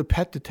 oh, you're the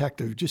pet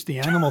detective, just the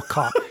animal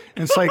cop.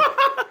 And it's like,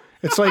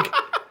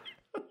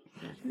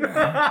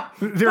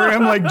 there I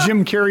am like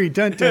Jim Carrey.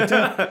 Dun, dun,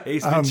 dun.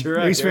 Ace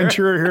Ventura. Ace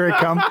Ventura, here I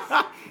come.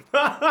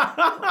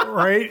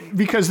 Right?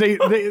 Because they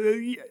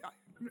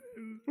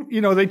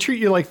treat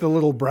you like the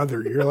little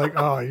brother. You're like,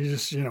 oh, you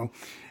just,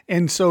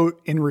 And so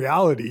in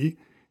reality,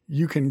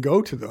 you can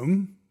go to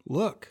them,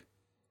 look,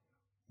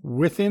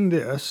 within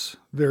this,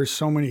 there's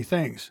so many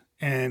things.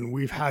 And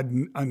we've had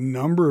a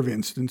number of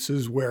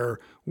instances where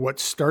what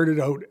started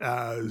out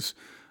as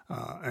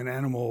an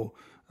Animal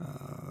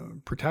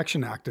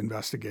Protection Act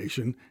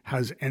investigation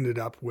has ended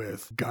up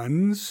with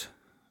guns,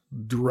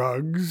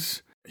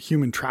 drugs,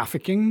 human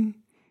trafficking,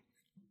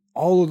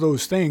 all of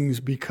those things,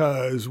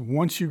 because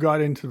once you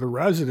got into the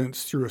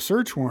residence through a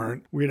search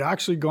warrant, we had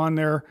actually gone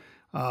there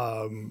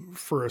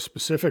for a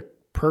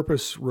specific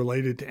purpose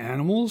related to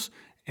animals.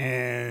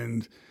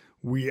 And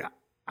we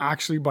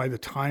actually, by the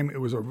time it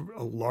was a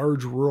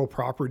large rural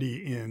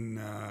property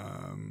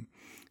in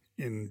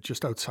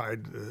just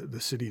outside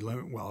the city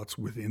limit. Well, it's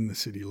within the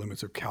city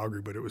limits of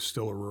Calgary, but it was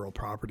still a rural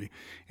property.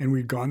 And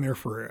we'd gone there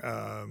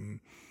for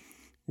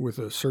with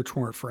a search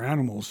warrant for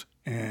animals.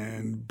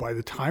 And by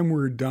the time we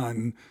were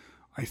done,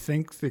 I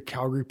think the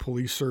Calgary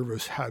Police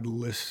Service had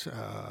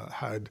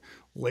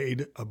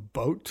laid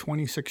about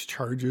 26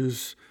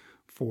 charges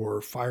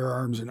for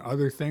firearms and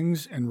other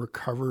things and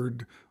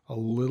recovered a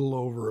little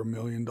over $1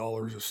 million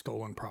of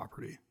stolen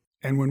property.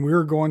 And when we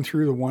were going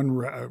through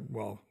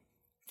the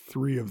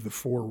 3 of the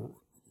 4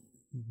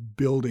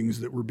 buildings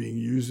that were being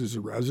used as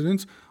a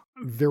residence,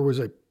 there was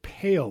a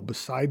pail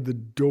beside the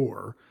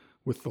door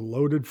with the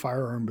loaded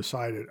firearm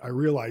beside it. I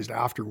realized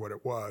after what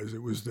it was.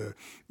 It was the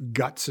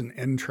guts and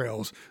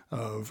entrails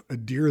of a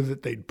deer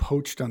that they'd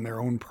poached on their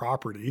own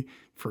property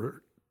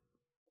for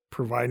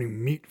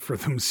providing meat for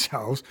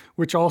themselves,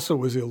 which also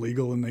was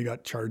illegal, and they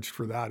got charged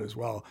for that as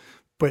well.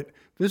 But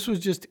this was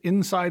just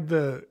inside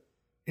the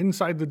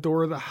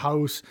door of the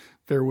house.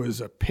 There was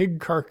a pig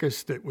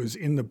carcass that was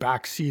in the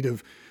back seat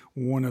of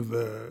one of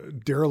the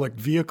derelict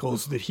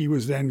vehicles that he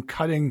was then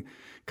cutting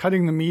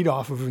the meat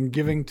off of and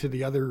giving to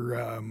the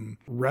other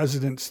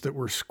residents that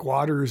were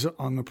squatters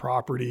on the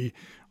property.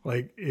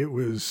 Like, it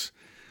was,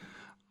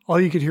 all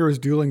you could hear was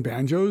dueling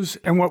banjos.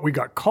 And what we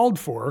got called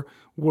for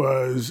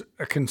was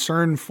a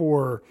concern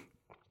for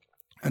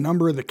a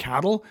number of the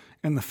cattle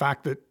and the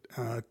fact that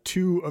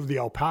 2 of the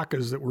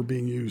alpacas that were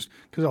being used,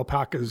 because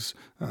alpacas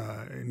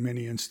in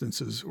many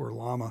instances, or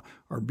llama,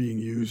 are being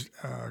used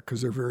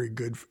because they're very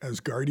good as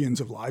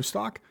guardians of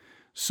livestock.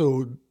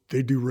 So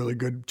they do really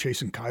good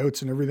chasing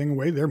coyotes and everything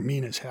away. They're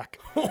mean as heck.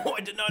 Oh,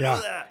 I did not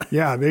know that.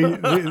 Yeah,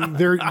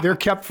 they're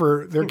kept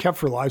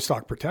for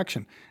livestock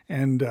protection,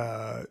 and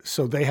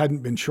so they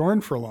hadn't been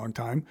shorn for a long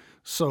time.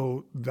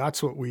 So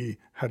that's what we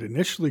had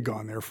initially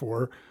gone there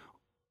for.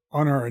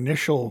 On our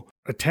initial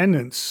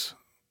attendance,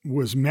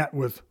 was met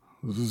with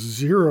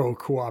zero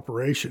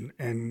cooperation,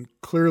 and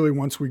clearly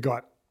once we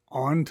got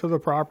onto the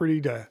property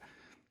to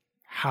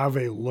have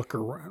a look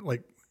around,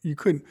 like you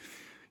can't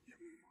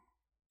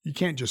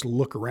just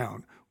look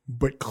around,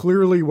 but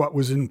clearly what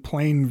was in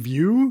plain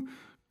view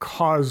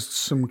caused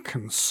some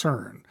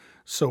concern.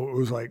 So it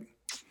was like,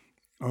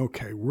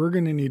 okay, we're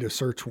going to need a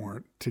search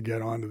warrant to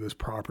get onto this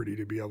property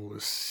to be able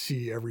to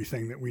see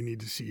everything that we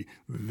need to see.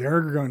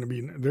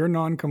 They're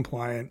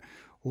non-compliant.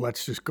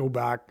 Let's just go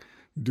back,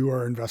 do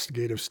our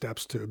investigative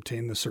steps to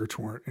obtain the search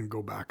warrant and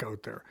go back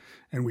out there.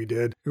 And we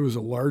did. It was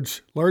a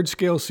large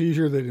scale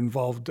seizure that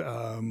involved,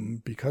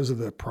 because of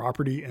the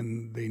property,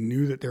 and they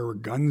knew that there were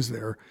guns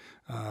there.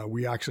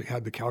 We actually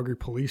had the Calgary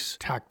Police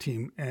TAC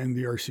team and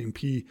the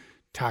RCMP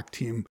TAC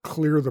team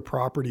clear the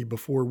property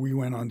before we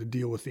went on to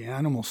deal with the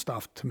animal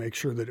stuff to make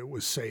sure that it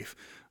was safe.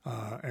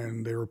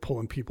 And they were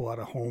pulling people out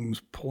of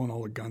homes, pulling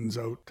all the guns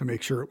out to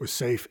make sure it was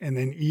safe. And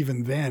then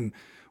even then,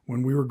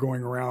 when we were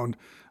going around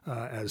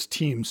as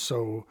teams,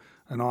 so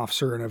an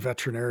officer and a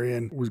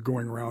veterinarian was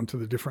going around to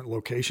the different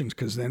locations,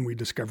 because then we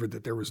discovered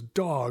that there was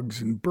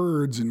dogs and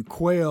birds and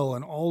quail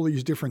and all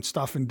these different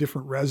stuff in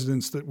different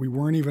residents that we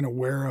weren't even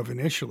aware of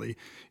initially,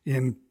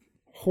 in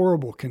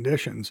horrible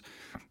conditions,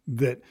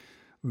 that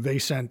they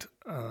sent,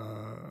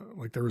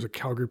 there was a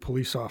Calgary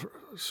Police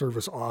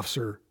Service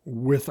officer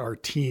with our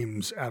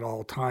teams at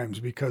all times,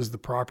 because the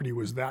property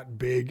was that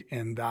big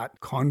and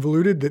that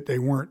convoluted that they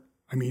weren't,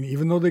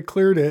 even though they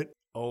cleared it,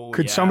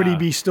 could somebody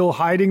be still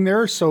hiding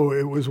there? So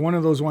it was one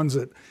of those ones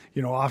that,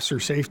 officer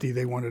safety,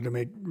 they wanted to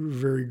make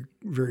very,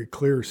 very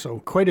clear. So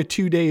quite a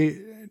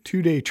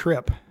two-day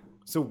trip.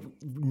 So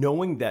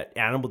knowing that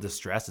animal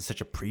distress is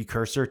such a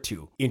precursor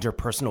to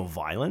interpersonal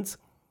violence,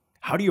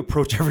 how do you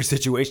approach every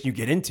situation you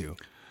get into?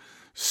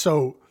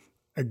 So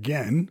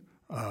again,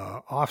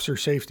 officer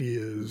safety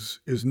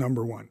is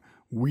number one.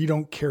 We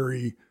don't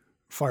carry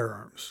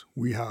firearms.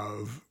 We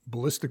have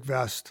ballistic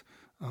vest,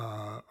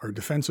 our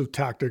defensive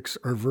tactics,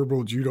 our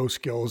verbal judo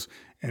skills.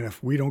 And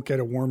if we don't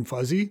get a warm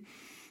fuzzy,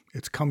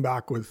 it's come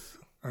back with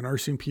an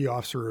RCMP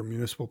officer or a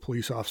municipal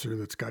police officer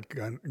that's got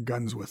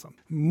guns with them.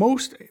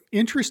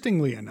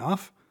 Interestingly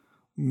enough,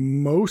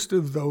 most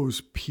of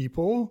those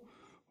people,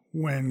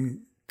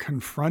 when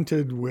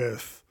confronted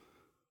with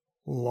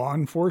law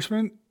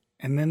enforcement,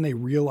 and then they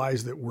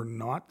realize that we're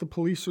not the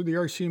police or the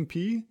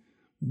RCMP,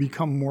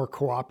 become more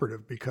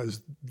cooperative,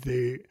 because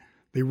they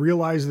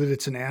realize that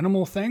it's an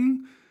animal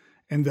thing,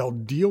 and they'll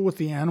deal with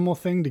the animal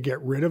thing to get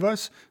rid of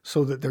us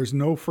so that there's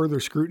no further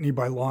scrutiny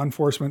by law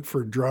enforcement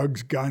for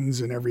drugs,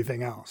 guns, and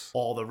everything else.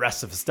 All the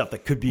rest of the stuff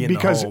that could be in the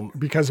home.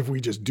 Because if we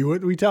just do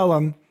what we tell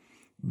them,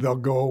 they'll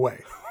go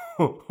away.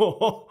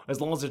 As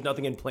long as there's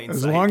nothing in plain sight.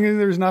 As long as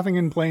there's nothing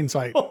in plain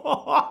sight.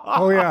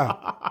 Oh, yeah.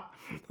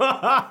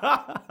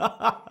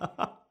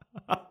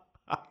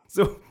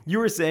 So you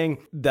were saying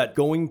that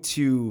going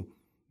to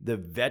the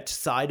vet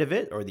side of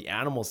it or the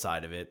animal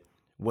side of it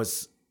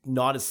was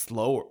not as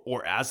slow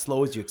or as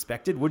slow as you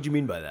expected? What do you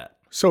mean by that?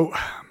 So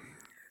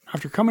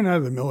after coming out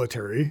of the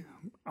military,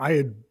 I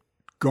had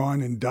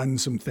gone and done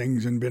some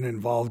things and been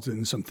involved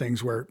in some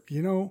things where,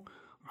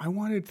 I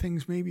wanted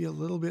things maybe a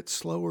little bit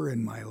slower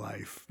in my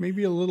life,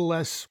 maybe a little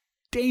less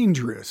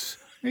dangerous,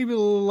 maybe a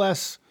little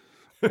less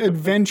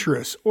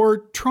adventurous or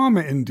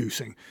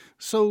trauma-inducing.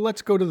 So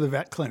let's go to the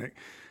vet clinic.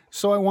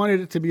 So I wanted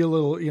it to be a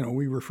little,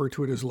 we refer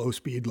to it as low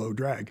speed, low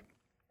drag.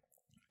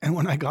 And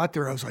when I got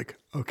there, I was like,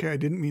 okay, I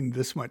didn't mean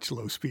this much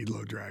low speed,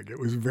 low drag. It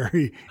was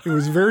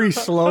very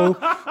slow.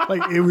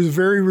 Like it was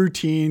very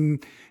routine.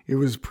 It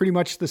was pretty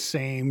much the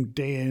same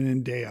day in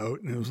and day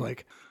out. And it was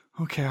like,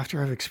 okay,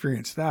 after I've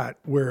experienced that,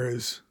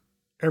 whereas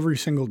every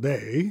single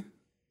day,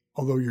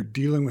 although you're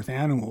dealing with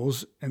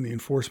animals and the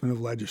enforcement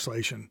of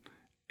legislation,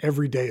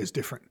 every day is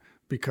different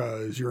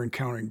because you're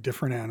encountering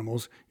different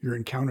animals, you're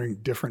encountering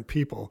different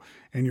people,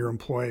 and you're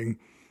employing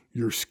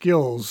your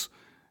skills.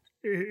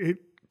 It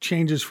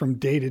changes from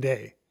day to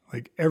day.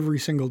 Like every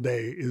single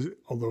day is,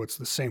 although it's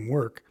the same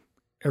work,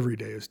 every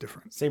day is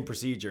different. Same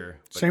procedure.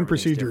 Same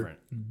procedure. Different.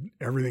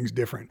 Everything's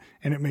different.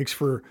 And it makes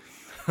for,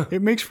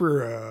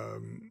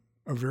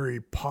 a very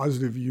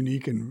positive,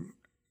 unique, and,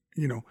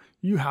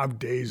 you have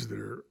days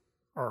that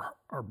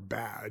are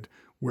bad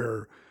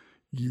where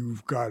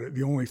you've got it.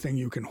 The only thing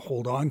you can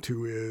hold on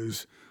to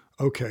is,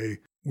 okay,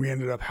 we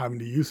ended up having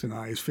to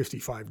euthanize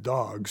 55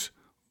 dogs,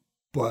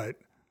 but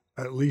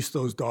at least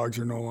those dogs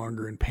are no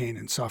longer in pain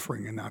and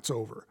suffering, and that's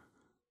over.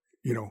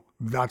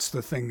 That's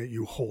the thing that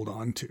you hold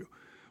on to,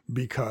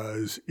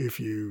 because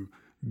if you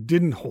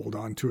didn't hold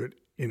on to it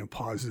in a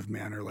positive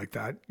manner like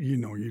that,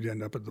 you'd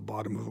end up at the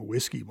bottom of a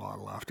whiskey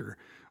bottle after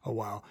a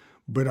while.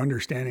 But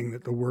understanding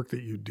that the work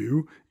that you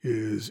do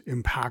is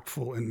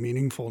impactful and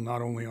meaningful,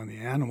 not only on the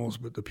animals,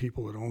 but the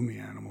people that own the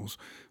animals.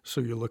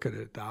 So you look at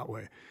it that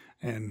way.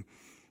 And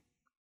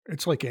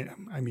it's like,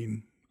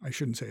 I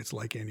shouldn't say it's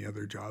like any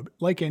other job.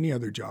 Like any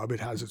other job,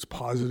 it has its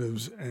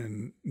positives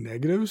and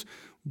negatives,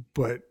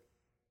 but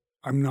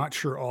I'm not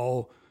sure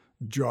all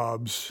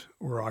jobs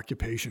or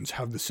occupations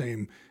have the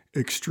same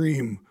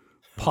extreme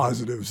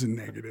positives and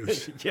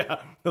negatives.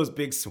 Yeah, those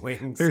big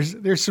swings.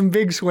 There's some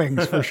big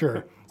swings for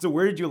sure. So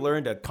where did you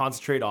learn to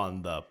concentrate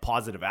on the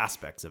positive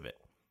aspects of it?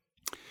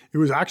 It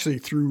was actually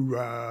through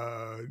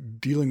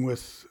dealing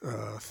with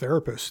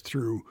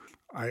therapists.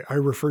 I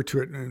refer to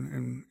it,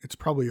 and it's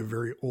probably a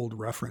very old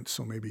reference,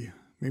 so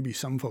maybe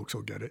some folks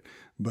will get it,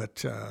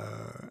 but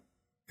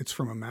it's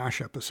from a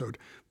MASH episode.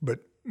 But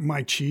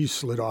my cheese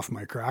slid off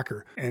my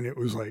cracker, and it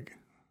was like,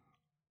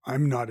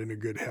 I'm not in a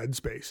good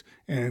headspace.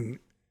 And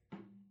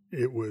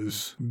it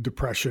was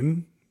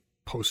depression,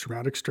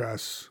 post-traumatic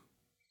stress,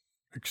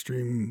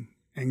 extreme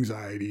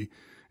anxiety.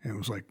 And it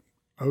was like,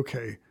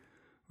 okay,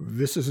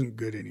 this isn't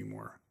good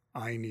anymore.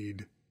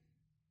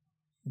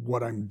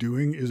 What I'm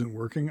doing isn't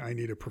working. I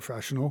need a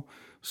professional.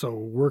 So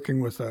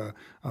working with a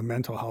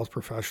mental health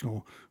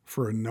professional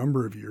for a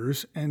number of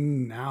years.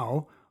 And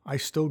now I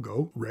still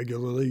go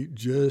regularly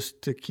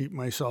just to keep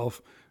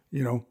myself,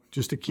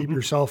 just to keep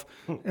yourself,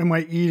 am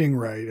I eating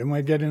right? Am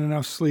I getting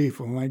enough sleep?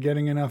 Am I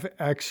getting enough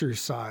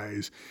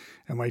exercise?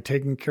 Am I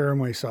taking care of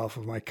myself?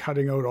 Am I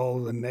cutting out all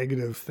of the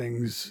negative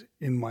things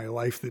in my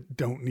life that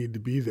don't need to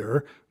be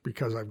there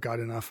because I've got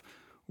enough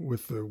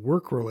with the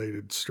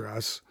work-related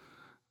stress?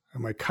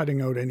 Am I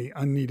cutting out any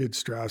unneeded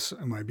stress?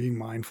 Am I being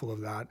mindful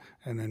of that?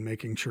 And then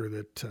making sure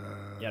that...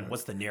 and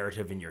what's the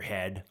narrative in your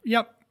head?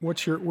 Yep.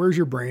 Where's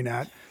your brain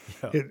at?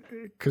 Yeah.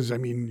 Because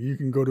you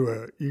can go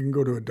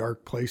to a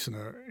dark place in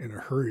a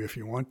hurry if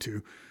you want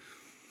to.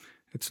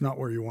 It's not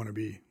where you want to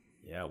be.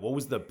 Yeah. What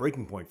was the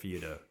breaking point for you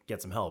to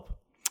get some help?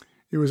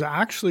 It was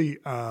actually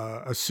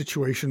a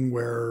situation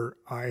where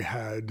I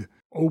had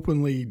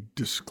openly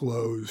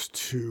disclosed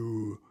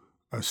to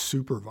a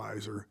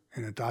supervisor,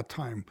 and at that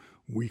time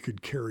we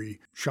could carry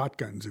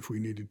shotguns if we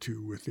needed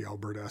to with the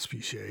Alberta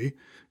SPCA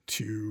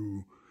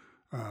to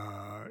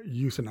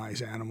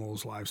euthanize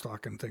animals,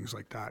 livestock, and things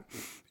like that.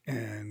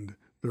 And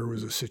there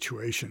was a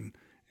situation,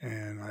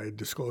 and I had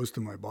disclosed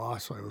to my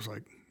boss, I was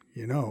like,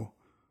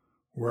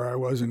 where I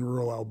was in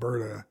rural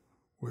Alberta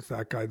with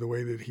that guy the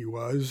way that he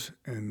was,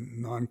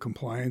 and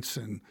non-compliance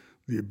and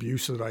the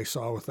abuse that I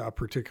saw with that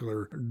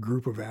particular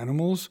group of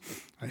animals,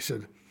 I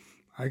said,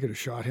 I could have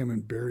shot him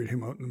and buried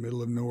him out in the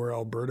middle of nowhere,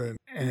 Alberta,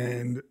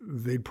 and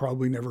they'd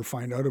probably never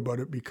find out about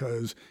it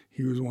because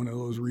he was one of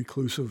those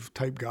reclusive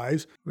type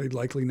guys. They'd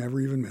likely never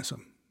even miss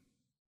him.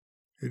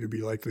 It'd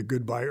be like the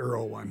Goodbye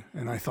Earl one.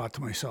 And I thought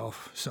to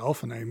myself,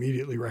 and I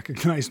immediately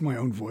recognized my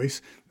own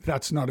voice.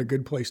 That's not a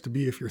good place to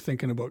be if you're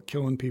thinking about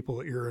killing people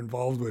that you're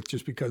involved with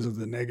just because of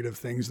the negative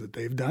things that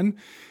they've done.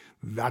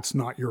 That's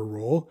not your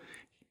role.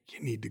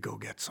 You need to go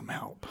get some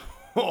help.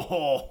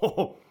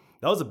 Oh,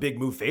 that was a big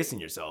move facing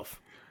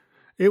yourself.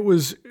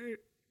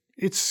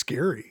 It's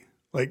scary.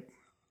 Like,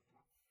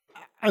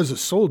 as a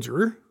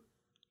soldier,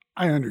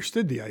 I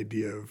understood the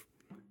idea of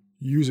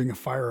using a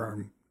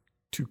firearm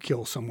to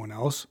kill someone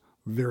else.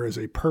 There is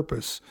a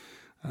purpose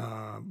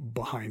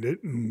behind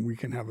it, and we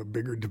can have a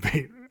bigger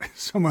debate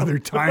some other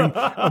time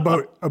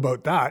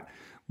about that.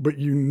 But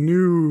you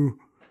knew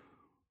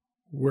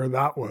where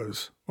that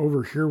was.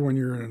 Over here, when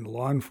you're in a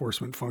law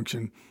enforcement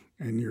function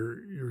and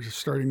you're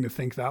starting to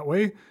think that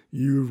way,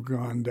 you've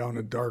gone down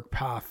a dark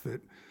path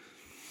that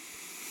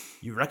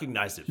you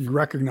recognize it. You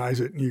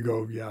recognize it and you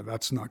go, yeah,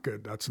 that's not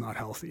good. That's not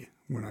healthy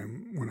when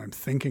I'm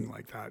thinking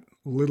like that,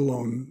 let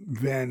alone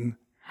then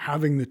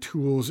having the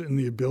tools and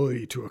the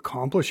ability to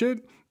accomplish it,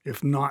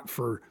 if not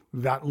for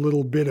that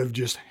little bit of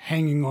just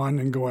hanging on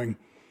and going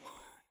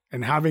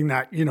and having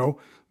that,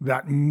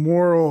 that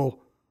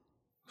moral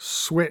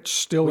switch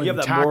still you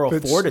intact. Have that moral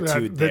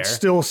fortitude that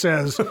still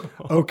says,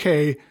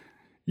 okay,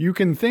 you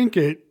can think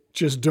it,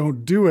 just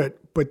don't do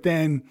it. But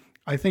then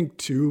I think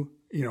too,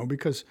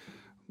 because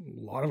a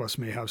lot of us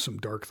may have some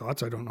dark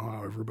thoughts. I don't know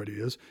how everybody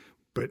is,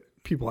 but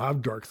people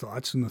have dark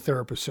thoughts. And the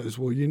therapist says,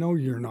 well,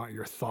 you're not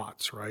your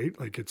thoughts, right?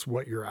 Like it's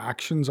what your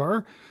actions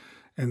are.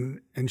 And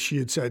she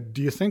had said,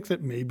 do you think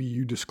that maybe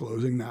you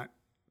disclosing that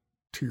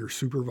to your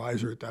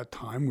supervisor at that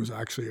time was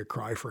actually a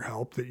cry for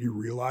help, that you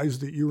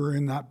realized that you were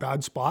in that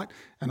bad spot?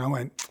 And I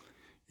went,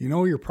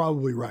 you're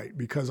probably right,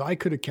 because I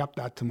could have kept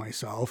that to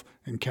myself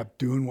and kept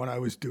doing what I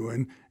was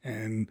doing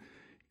and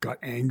got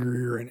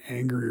angrier and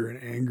angrier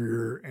and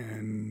angrier.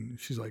 And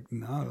she's like,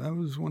 no, that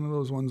was one of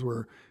those ones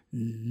where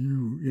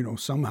you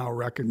somehow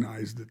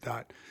recognized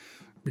that,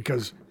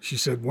 because she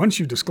said, once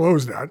you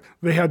disclosed that,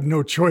 they had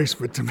no choice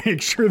but to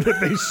make sure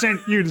that they sent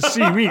you to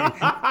see me.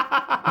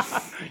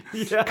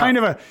 Yeah. Kind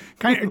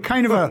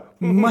of a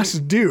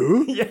must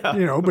do,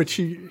 yeah. But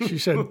she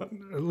said,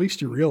 at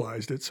least you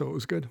realized it. So it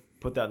was good.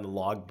 Put that in the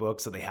logbook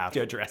so they have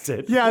to address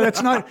it. Yeah,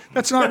 that's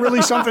not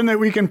really something that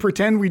we can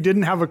pretend we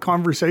didn't have a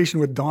conversation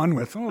with Don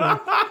with. Oh,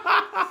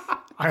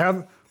 I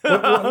have.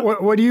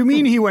 What do you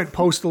mean he went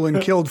postal and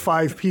killed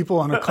 5 people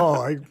on a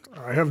call?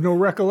 I have no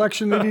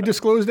recollection that he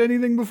disclosed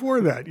anything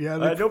before that. Yeah,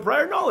 no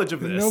prior knowledge of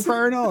this. No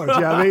prior knowledge.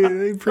 Yeah,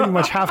 they pretty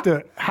much have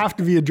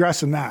to be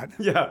addressing that.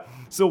 Yeah.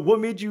 So what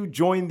made you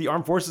join the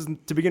armed forces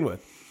to begin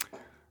with?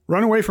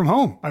 Run away from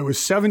home. I was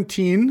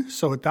 17,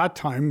 so at that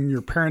time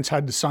your parents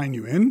had to sign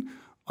you in.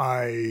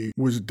 I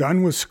was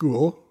done with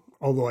school,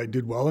 although I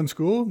did well in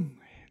school,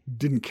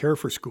 didn't care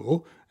for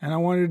school, and I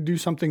wanted to do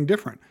something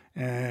different.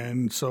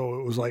 And so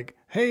it was like,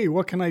 hey,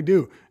 what can I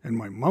do? And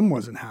my mom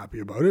wasn't happy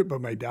about it,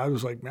 but my dad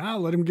was like,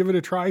 let him give it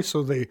a try.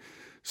 So they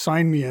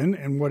signed me in.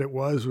 And what it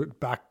was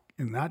back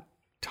in that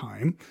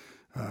time,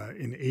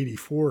 in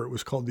 84, it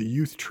was called the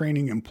Youth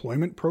Training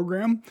Employment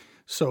Program.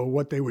 So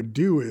what they would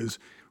do is,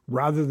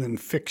 rather than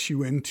fix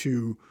you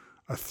into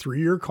a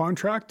 3-year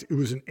contract, it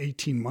was an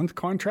 18-month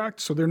contract.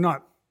 So they're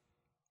not,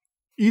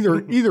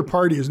 either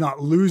party is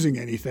not losing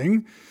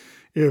anything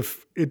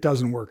if it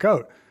doesn't work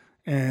out.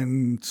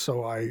 And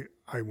so I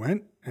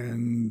went,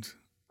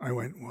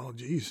 well,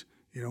 geez,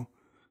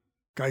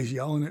 guys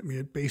yelling at me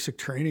at basic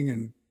training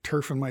and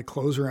turfing my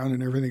clothes around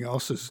and everything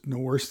else is no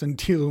worse than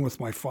dealing with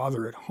my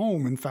father at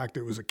home. In fact,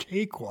 it was a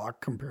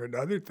cakewalk compared to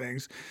other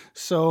things.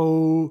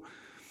 So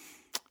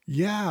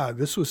yeah,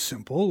 this was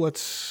simple.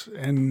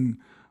 And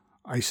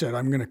I said,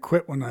 I'm going to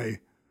quit when I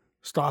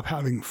stop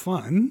having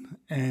fun.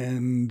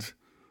 And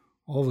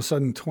all of a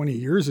sudden 20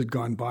 years had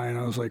gone by and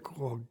I was like,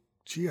 well,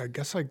 gee, I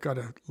guess I got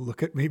to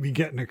look at maybe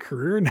getting a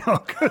career now.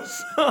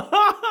 Cause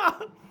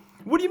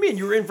what do you mean?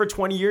 You were in for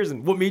 20 years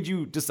and what made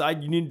you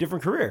decide you need a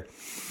different career?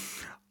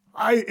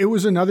 It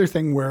was another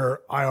thing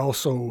where I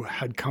also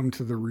had come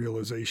to the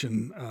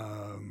realization,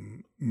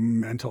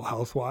 mental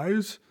health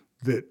wise,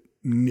 that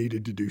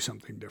needed to do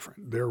something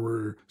different. There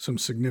were some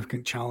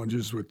significant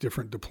challenges with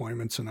different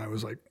deployments. And I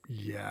was like,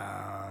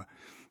 yeah,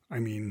 I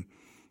mean,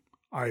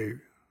 I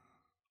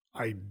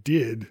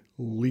did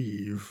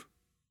leave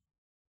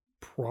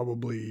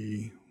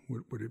probably,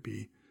 what would it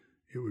be?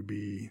 It would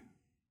be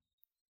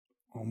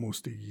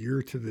almost a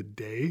year to the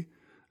day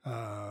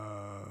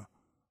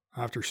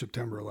after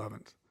September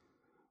 11th,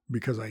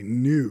 because I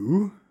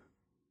knew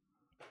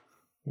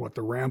what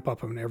the ramp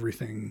up and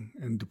everything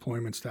and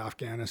deployments to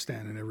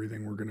Afghanistan and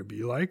everything were going to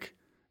be like.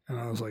 And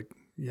I was like,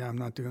 yeah, I'm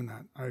not doing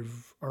that.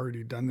 I've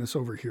already done this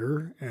over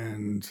here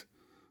and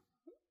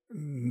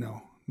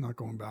no, not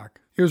going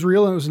back. It was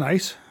real and it was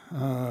nice,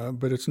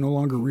 but it's no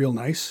longer real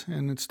nice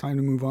and it's time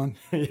to move on.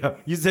 Yeah.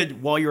 You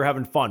said while you were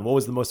having fun, what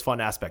was the most fun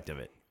aspect of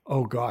it?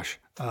 Oh gosh.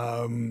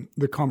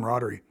 The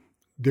camaraderie.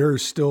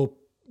 There's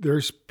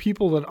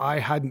people that I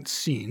hadn't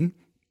seen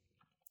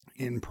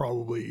in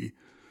probably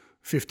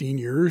 15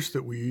 years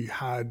that we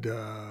had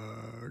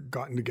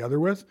gotten together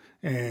with,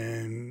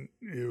 and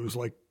it was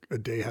like a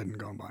day hadn't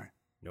gone by.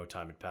 No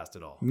time had passed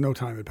at all. No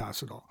time had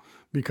passed at all,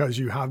 because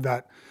you have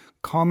that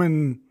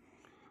common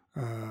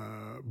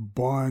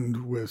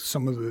bond with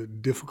some of the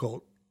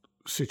difficult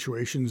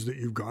situations that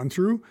you've gone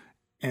through,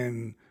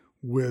 and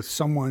with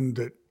someone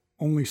that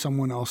only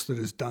someone else that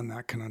has done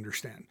that can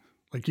understand.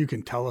 Like, you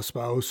can tell a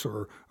spouse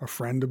or a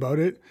friend about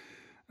it.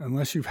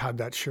 Unless you've had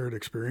that shared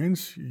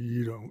experience,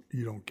 you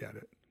don't get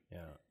it. Yeah.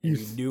 And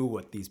you knew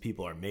what these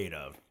people are made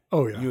of.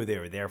 Oh, yeah. You knew they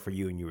were there for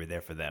you, and you were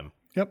there for them.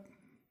 Yep.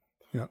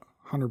 Yeah,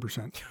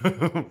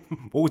 100%.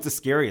 What was the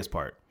scariest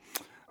part?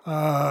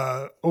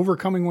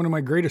 Overcoming one of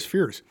my greatest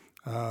fears.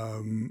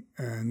 And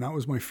that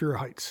was my fear of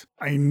heights.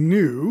 I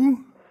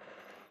knew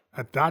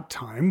at that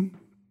time,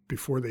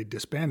 before they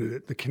disbanded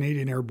it, the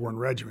Canadian Airborne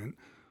Regiment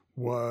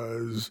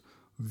was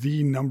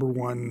the number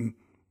one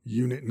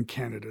unit in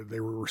Canada.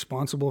 They were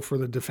responsible for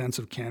the defense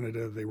of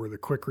Canada. They were the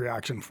quick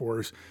reaction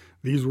force.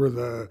 These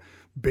were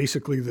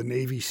basically the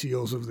Navy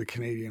SEALs of the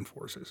Canadian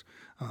forces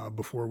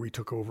before we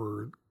took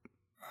over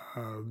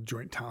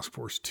Joint Task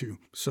Force 2.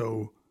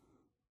 So,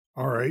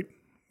 all right,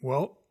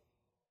 well,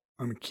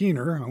 I'm a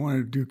keener. I want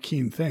to do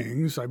keen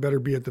things. I better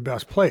be at the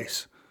best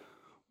place.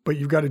 But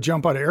you've got to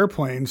jump out of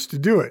airplanes to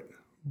do it.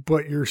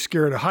 But you're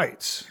scared of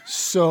heights.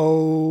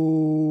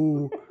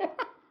 So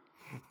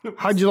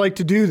how'd you like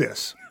to do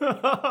this?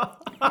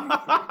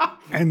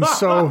 And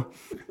so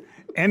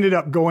ended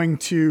up going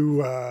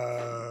to,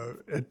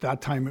 at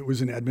that time it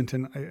was in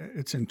Edmonton.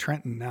 It's in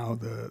Trenton now,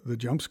 the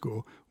jump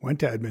school. Went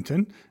to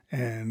Edmonton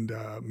and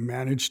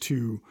managed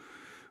to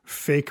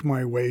fake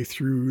my way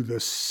through the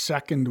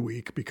second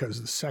week,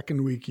 because the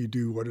second week you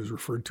do what is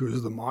referred to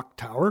as the mock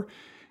tower.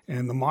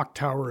 And the mock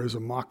tower is a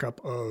mock-up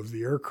of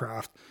the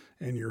aircraft,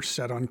 and you're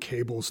set on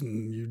cables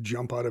and you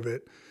jump out of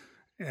it.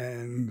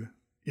 And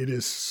it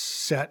is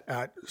set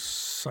at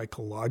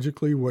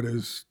psychologically what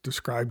is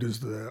described as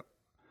the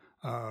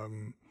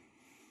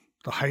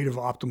height of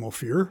optimal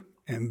fear.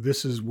 And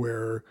this is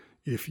where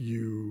if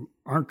you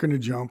aren't going to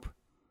jump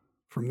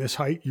from this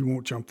height, you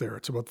won't jump there.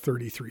 It's about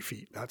 33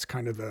 feet. That's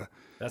kind of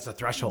that's the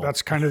threshold.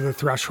 That's kind of the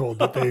threshold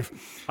that they've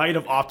height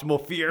of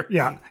optimal fear.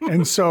 Yeah.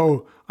 And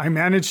so I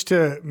managed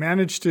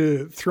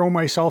to throw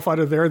myself out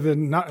of there the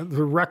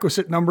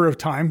requisite number of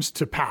times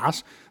to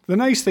pass. The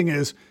nice thing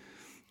is,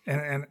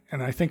 and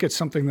I think it's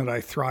something that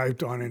I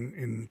thrived on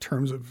in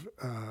terms of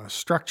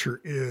structure,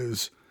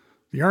 is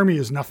the Army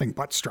is nothing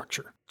but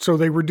structure. So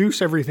they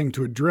reduce everything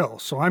to a drill.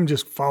 So I'm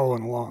just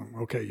following along.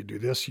 Okay, you do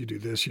this, you do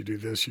this, you do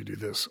this, you do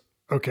this.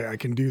 Okay, I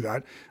can do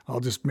that. I'll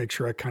just make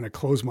sure I kind of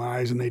close my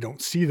eyes and they don't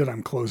see that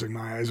I'm closing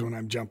my eyes when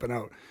I'm jumping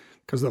out,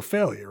 because they'll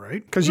fail you,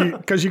 right? Because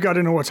you got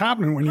to know what's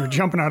happening when you're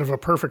jumping out of a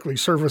perfectly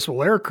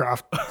serviceable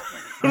aircraft,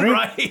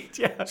 right? Right,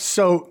 yeah.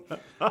 So,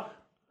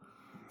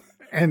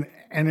 and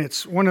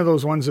it's one of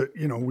those ones that,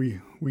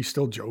 we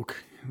still joke.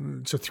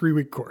 It's a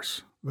 3-week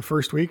course. The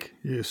first week,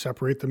 you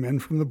separate the men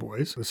from the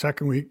boys. The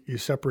second week, you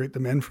separate the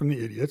men from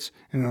the idiots.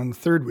 And on the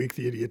third week,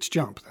 the idiots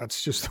jump.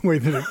 That's just the way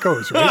that it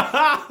goes,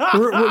 right?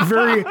 we're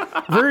very,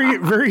 very,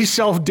 very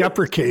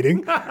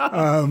self-deprecating.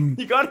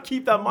 You got to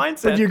keep that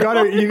mindset. But you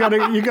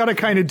gotta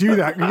kind of do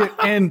that.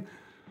 And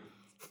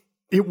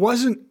it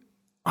wasn't,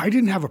 I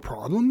didn't have a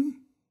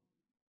problem,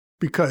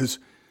 because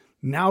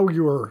now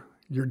you're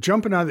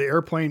jumping out of the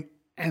airplane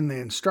and the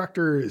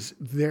instructor is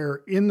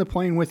there in the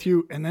plane with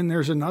you. And then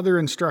there's another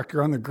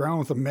instructor on the ground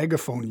with a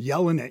megaphone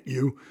yelling at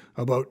you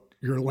about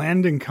your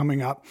landing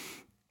coming up.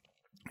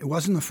 It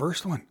wasn't the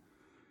first one.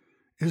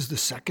 It was the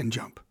second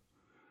jump,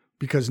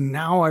 because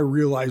now I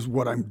realize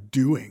what I'm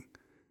doing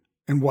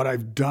and what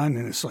I've done.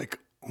 And it's like,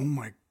 oh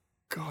my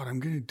God, I'm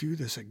going to do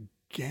this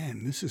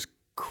again. This is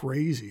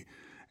crazy.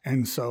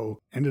 And so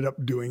ended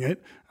up doing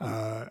it.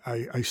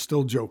 I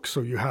still joke.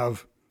 So you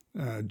have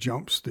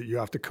jumps that you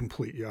have to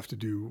complete. You have to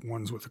do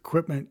ones with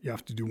equipment. You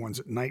have to do ones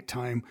at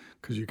nighttime,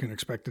 because you can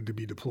expect it to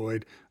be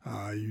deployed.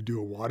 You do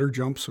a water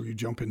jump, so you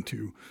jump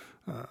into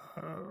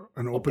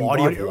an open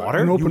body of water.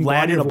 You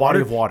land in a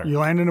body of water. You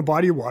land in a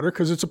body of water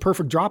because it's a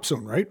perfect drop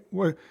zone, right?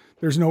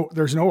 There's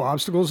no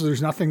obstacles.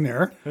 There's nothing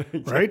there,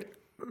 right?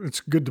 It's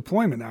good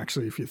deployment,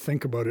 actually, if you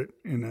think about it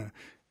in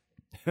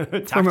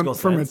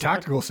from a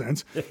tactical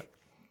sense. Yeah.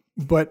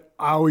 But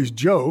I always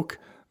joke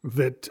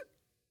that,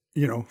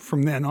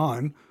 from then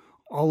on,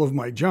 all of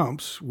my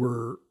jumps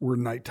were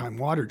nighttime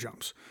water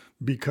jumps,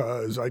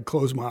 because I'd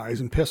close my eyes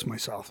and piss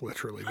myself,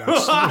 literally.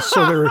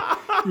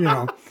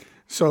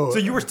 So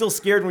you were still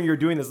scared when you were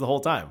doing this the whole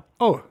time?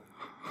 Oh,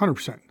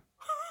 100%.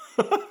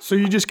 So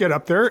you just get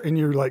up there and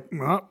you're like,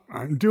 well,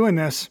 I'm doing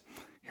this.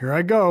 Here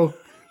I go.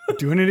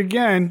 Doing it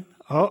again.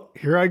 Oh,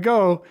 here I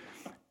go.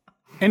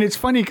 And it's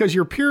funny because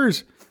your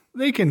peers,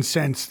 they can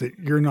sense that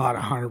you're not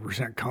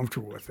 100%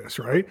 comfortable with this,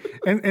 right?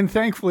 And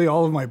thankfully,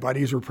 all of my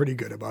buddies were pretty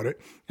good about it,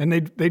 and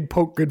they'd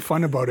poke good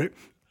fun about it.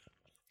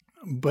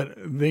 But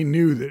they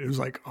knew that it was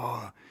like,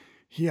 oh,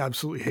 he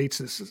absolutely hates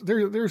this.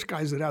 There's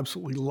guys that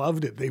absolutely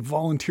loved it. They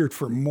volunteered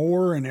for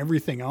more and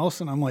everything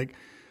else, and I'm like,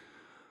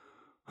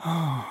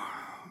 oh,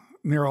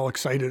 and they're all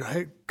excited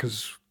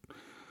because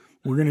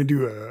we're going to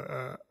do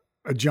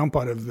a jump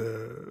out of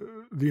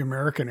the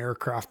American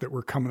aircraft that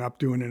we're coming up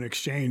doing an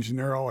exchange. And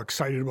they're all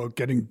excited about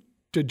getting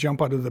to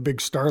jump out of the big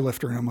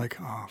Starlifter. And I'm like,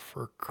 oh,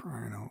 for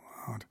crying out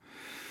loud.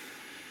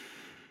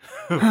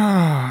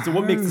 So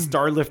what makes the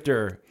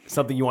Starlifter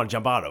something you want to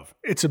jump out of?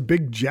 It's a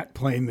big jet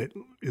plane that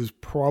is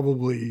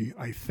probably,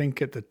 I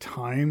think at the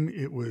time,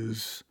 it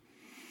was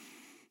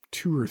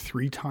 2 or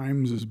 3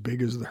 times as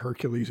big as the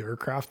Hercules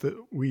aircraft that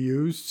we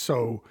used.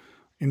 So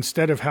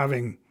instead of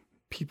having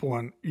people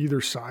on either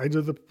side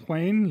of the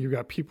plane, you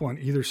got people on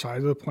either side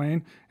of the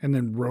plane, and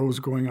then rows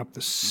going up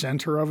the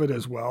center of it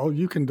as well.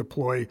 You can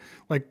deploy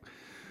like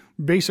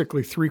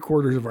basically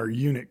 3/4 of our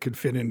unit could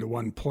fit into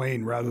one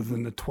plane rather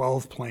than the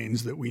 12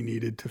 planes that we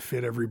needed to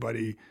fit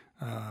everybody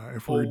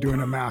if we were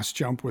doing a mass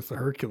jump with the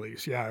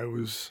Hercules. Yeah, it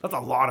was. That's a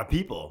lot of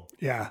people.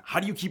 Yeah. How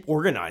do you keep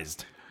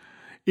organized?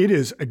 It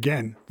is,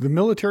 again, the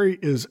military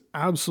is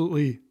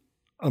absolutely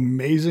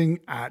amazing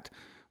at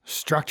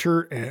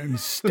structure and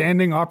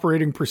standing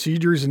operating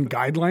procedures and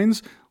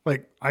guidelines.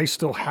 Like I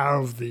still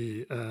have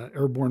the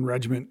Airborne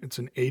Regiment. It's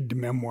an aide de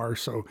memoir.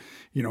 So,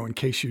 in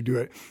case you do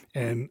it,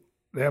 and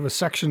they have a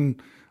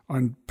section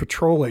on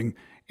patrolling,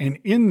 and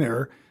in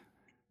there,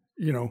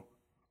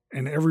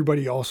 and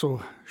everybody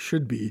also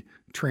should be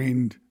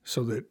trained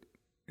so that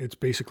it's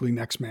basically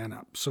next man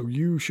up. So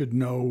you should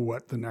know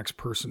what the next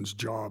person's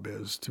job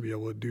is to be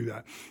able to do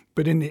that.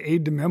 But in the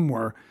aide de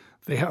memoir,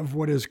 they have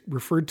what is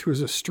referred to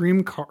as a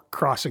stream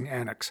crossing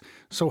annex.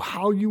 So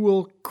how you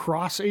will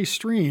cross a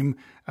stream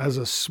as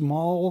a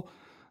small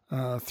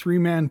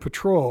 3-man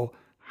patrol,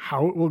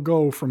 how it will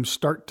go from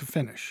start to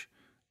finish.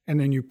 And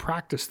then you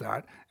practice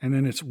that, and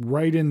then it's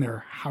right in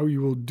there how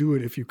you will do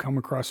it if you come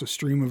across a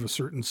stream of a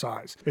certain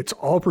size. It's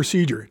all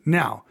procedure.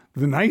 Now,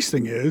 the nice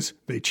thing is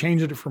they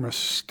changed it from a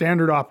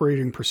standard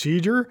operating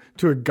procedure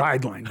to a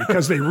guideline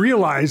because they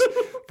realized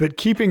that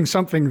keeping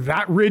something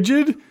that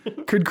rigid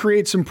could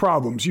create some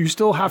problems. You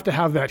still have to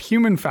have that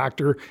human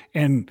factor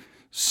and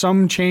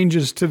some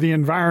changes to the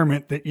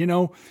environment that,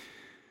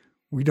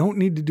 we don't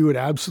need to do it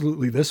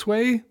absolutely this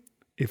way.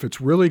 If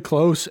it's really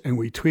close and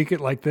we tweak it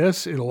like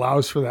this, it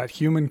allows for that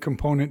human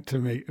component to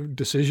make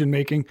decision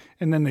making.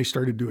 And then they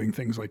started doing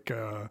things like,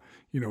 the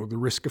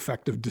risk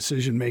effective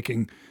decision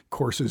making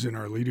courses in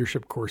our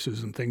leadership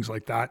courses and things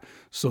like that,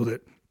 so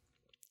that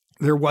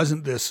there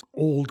wasn't this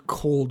old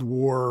Cold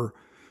War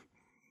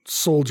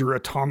soldier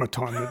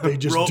automaton that they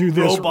just do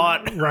this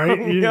robot, right?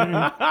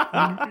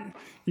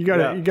 You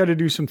got to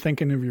do some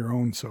thinking of your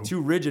own. So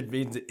too rigid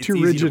means it's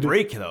easy to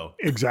break, though.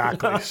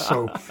 Exactly.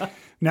 So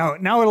now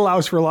it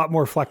allows for a lot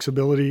more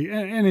flexibility,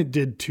 and it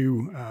did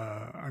too.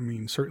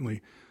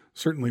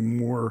 Certainly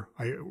more.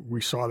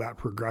 We saw that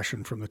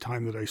progression from the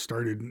time that I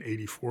started in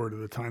 '84 to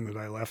the time that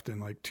I left in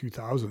like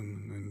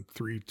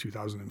 2003,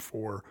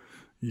 2004.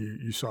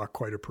 You saw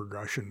quite a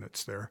progression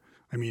that's there.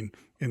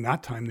 In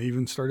that time, they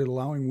even started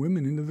allowing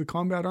women into the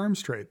combat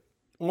arms trade.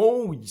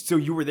 Oh, so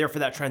you were there for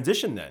that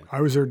transition then?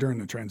 I was there during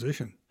the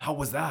transition. How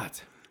was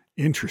that?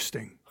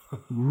 Interesting.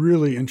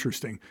 Really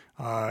interesting.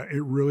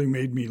 It really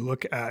made me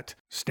look at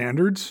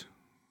standards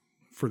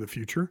for the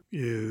future.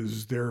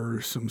 Is there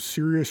some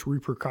serious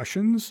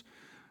repercussions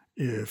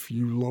if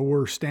you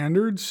lower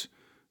standards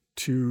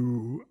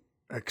to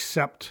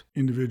accept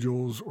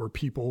individuals or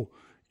people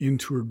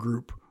into a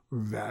group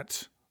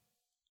that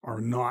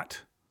are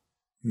not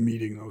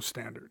meeting those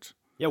standards?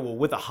 Yeah, well,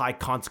 with a high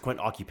consequent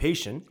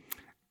occupation.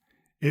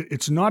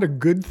 It's not a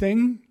good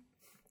thing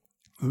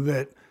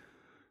that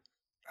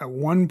at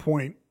one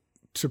point,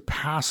 to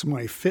pass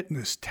my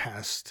fitness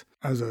test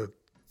as a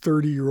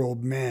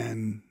 30-year-old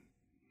man,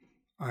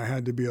 I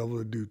had to be able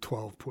to do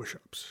 12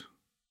 push-ups.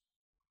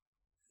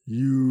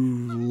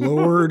 You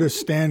lowered a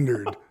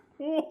standard.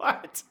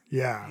 What?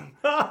 Yeah.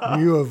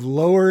 You have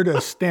lowered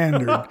a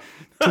standard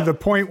to the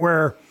point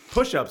where...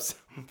 Push-ups.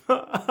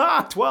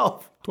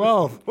 12.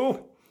 12.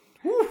 Ooh.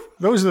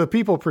 Those are the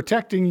people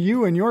protecting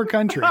you and your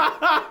country.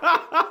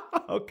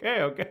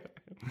 Okay.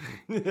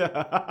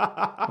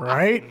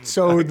 Right?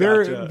 So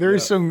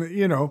there's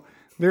some,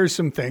 there's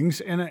some things,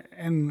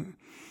 and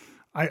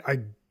I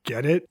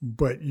get it,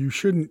 but you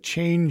shouldn't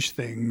change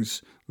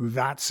things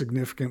that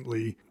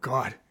significantly.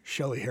 God,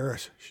 Shelley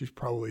Harris, she's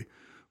probably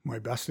my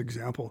best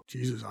example.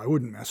 Jesus, I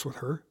wouldn't mess with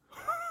her.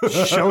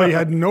 Shelley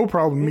had no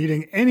problem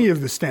meeting any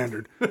of the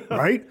standard,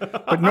 right?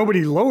 But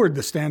nobody lowered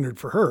the standard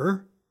for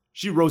her.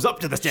 She rose up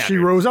to the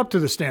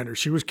standard.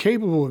 She was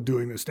capable of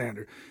doing the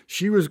standard.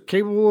 She was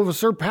capable of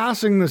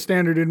surpassing the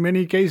standard in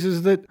many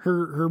cases that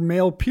her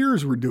male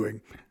peers were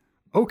doing.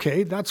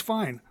 Okay, that's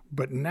fine.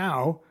 But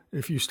now,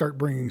 if you start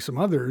bringing some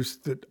others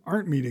that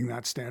aren't meeting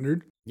that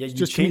standard, you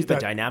change the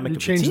dynamic of the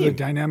team. You change the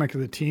dynamic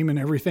of the team and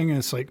everything. And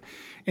it's like,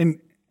 and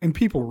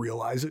people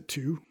realize it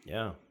too.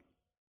 Yeah,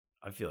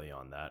 I feel you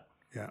on that.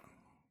 Yeah.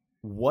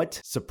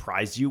 What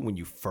surprised you when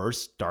you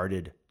first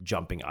started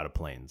jumping out of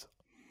planes?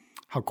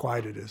 How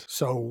quiet it is.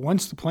 So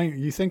once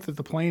you think that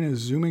the plane is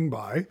zooming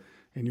by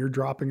and you're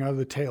dropping out of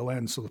the tail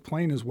end. So the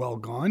plane is well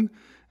gone.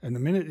 And the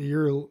minute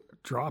you're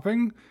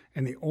dropping,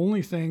 and the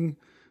only thing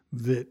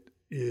that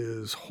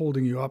is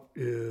holding you up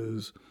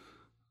is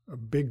a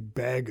big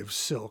bag of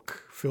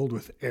silk filled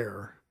with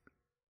air,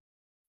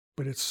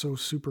 but it's so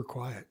super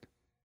quiet,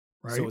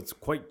 right? So it's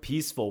quite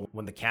peaceful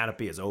when the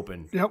canopy is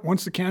open. Yeah,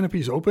 once the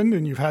canopy's opened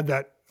and you've had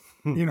that,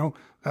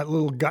 that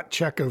little gut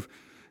check of,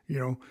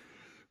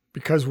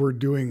 because we're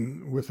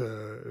doing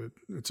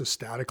it's a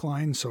static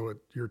line, so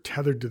you're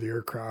tethered to the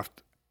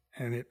aircraft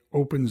and it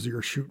opens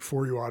your chute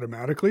for you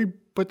automatically,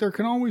 but there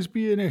can always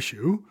be an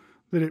issue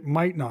that it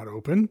might not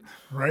open,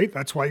 right?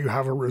 That's why you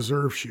have a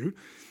reserve chute.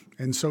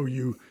 And so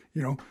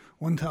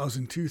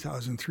 1,000,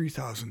 2,000,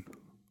 3,000.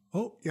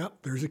 Oh, yep,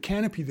 there's a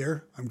canopy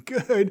there. I'm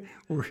good.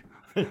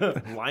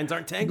 Lines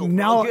aren't tangled.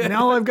 Now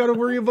I've got to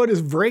worry about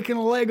is breaking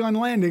a leg on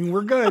landing.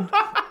 We're good.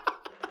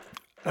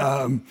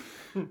 But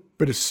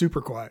it's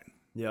super quiet.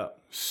 Yeah.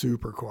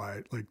 Super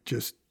quiet, like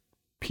just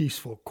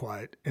peaceful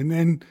quiet.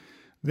 And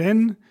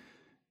then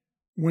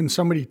when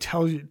somebody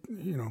tells you,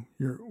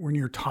 when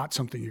you're taught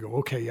something, you go,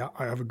 okay, yeah,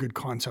 I have a good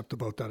concept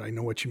about that. I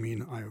know what you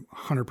mean.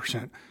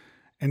 100%.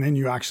 And then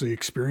you actually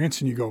experience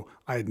and you go,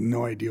 I had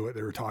no idea what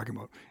they were talking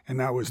about. And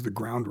that was the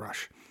ground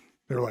rush.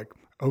 They're like,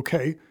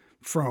 okay,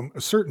 from a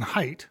certain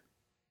height,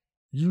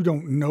 you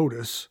don't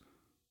notice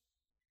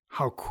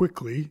how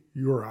quickly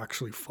you're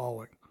actually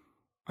falling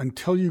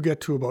until you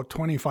get to about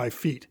 25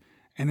 feet.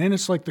 And then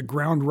it's like the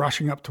ground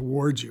rushing up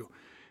towards you.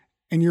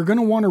 And you're going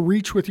to want to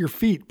reach with your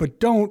feet, but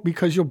don't,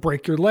 because you'll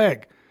break your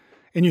leg.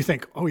 And you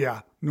think, oh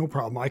yeah, no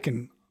problem.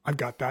 I've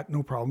got that,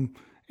 no problem.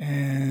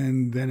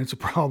 And then it's a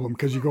problem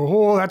because you go,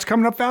 oh, that's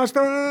coming up fast.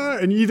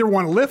 And you either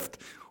want to lift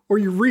or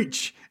you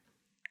reach.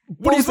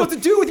 What are you supposed to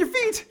do with your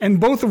feet? And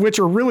both of which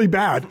are really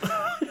bad.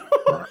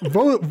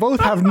 both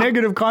have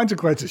negative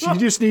consequences. You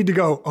just need to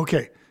go,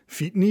 okay,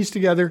 feet and knees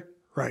together.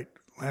 Right.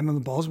 Land on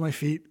the balls of my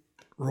feet.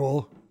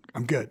 Roll.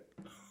 I'm good.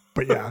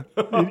 But yeah,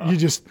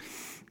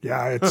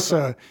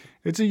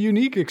 it's a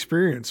unique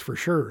experience for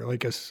sure.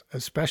 Like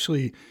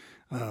especially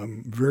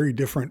very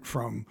different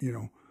from,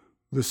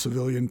 the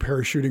civilian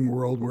parachuting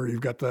world where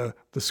you've got the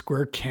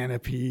square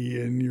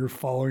canopy and you're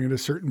following at a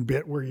certain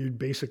bit where you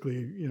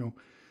basically,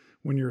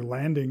 when you're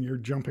landing, you're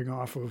jumping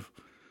off of,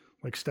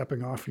 like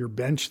stepping off your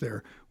bench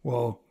there.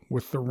 Well,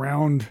 with the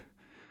round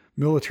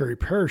military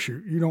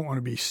parachute, you don't want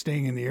to be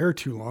staying in the air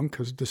too long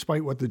because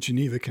despite what the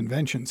Geneva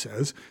Convention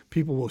says,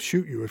 people will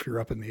shoot you if you're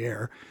up in the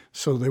air.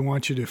 So they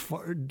want you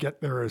to get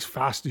there as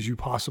fast as you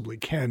possibly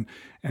can.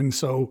 And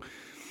so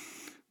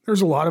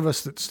there's a lot of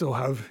us that still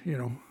have,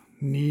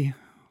 knee,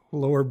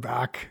 lower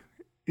back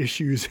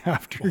issues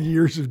after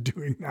years of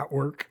doing that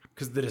work.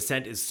 Because the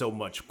descent is so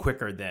much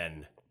quicker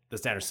than the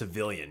standard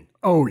civilian.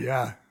 Oh,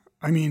 yeah.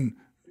 I mean,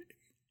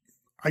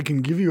 I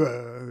can give you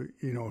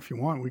if you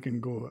want, we can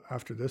go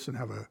after this and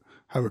have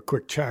a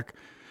quick check.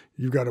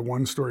 You've got a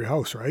 1-story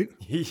house, right?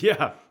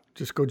 Yeah.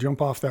 Just go jump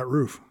off that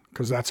roof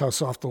because that's how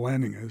soft the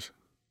landing is.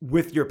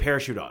 With your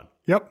parachute on?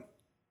 Yep.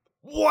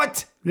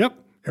 What? Yep.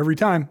 Every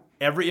time.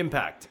 Every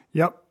impact?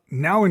 Yep.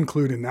 Now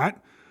include in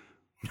that,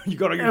 you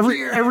got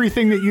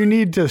everything that you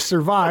need to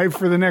survive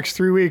for the next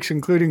 3 weeks,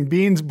 including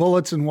beans,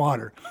 bullets, and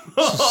water.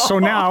 So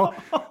now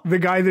the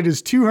guy that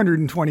is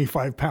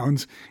 225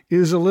 pounds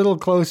is a little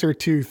closer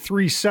to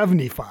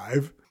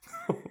 375.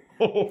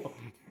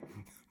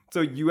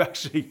 So you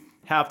actually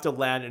have to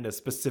land in a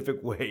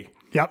specific way.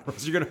 Yep. Or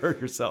else you're going to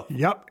hurt yourself.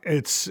 Yep.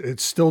 It's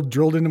still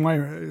drilled into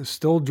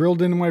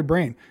my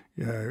brain.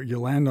 You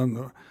land on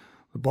the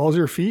balls of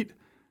your feet,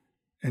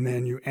 and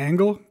then you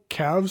angle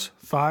calves,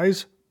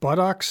 thighs,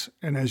 buttocks,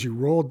 and as you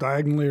roll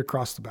diagonally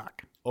across the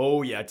back.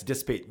 Oh, yeah, to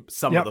dissipate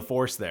some of the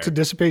force there. To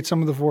dissipate some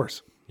of the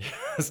force.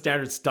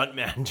 Standard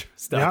stuntman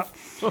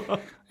stuff. Yeah.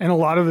 And a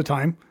lot of the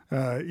time,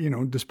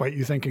 despite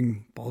you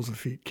thinking balls of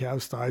feet,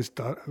 calves, thighs,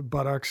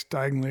 buttocks,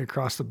 diagonally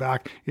across the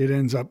back, it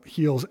ends up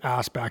heels,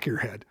 ass, back of your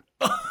head.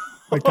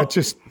 Like that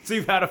just. So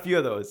you've had a few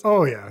of those.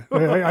 Oh yeah.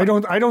 I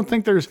don't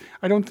think there's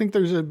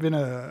been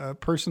a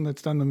person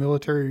that's done the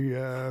military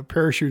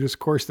parachutist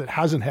course that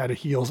hasn't had a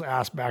heels,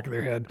 ass, back of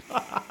their head.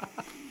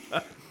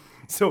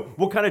 So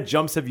what kind of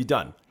jumps have you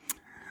done?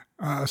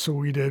 So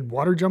we did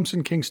water jumps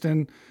in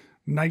Kingston,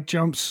 night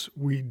jumps.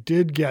 We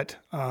did get,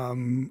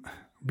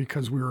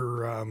 because we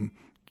were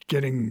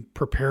getting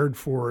prepared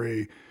for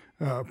a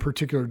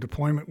particular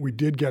deployment, we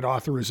did get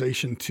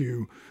authorization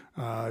to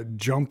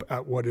jump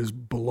at what is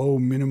below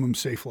minimum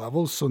safe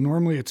levels. So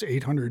normally it's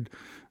 800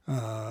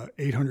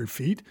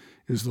 feet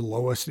is the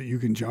lowest that you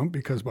can jump,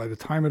 because by the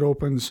time it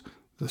opens,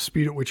 the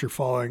speed at which you're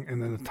falling,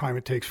 and then the time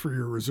it takes for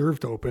your reserve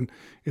to open,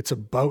 it's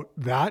about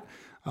that.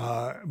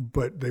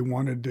 But they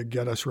wanted to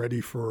get us ready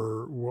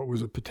for what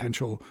was a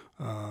potential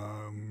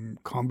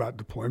combat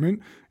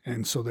deployment.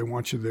 And so they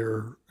want you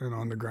there and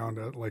on the ground,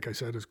 like I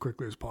said, as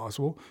quickly as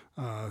possible.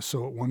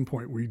 So at one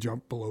point we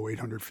jumped below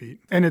 800 feet.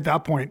 And at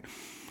that point,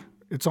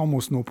 it's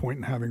almost no point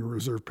in having a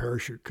reserve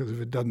parachute, because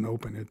if it doesn't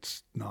open,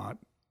 it's not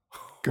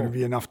going to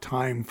be enough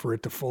time for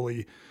it to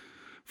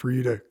for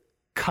you to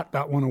cut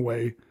that one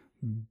away,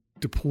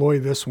 deploy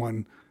this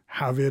one,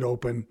 have it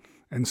open,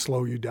 and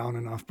slow you down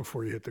enough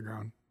before you hit the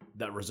ground.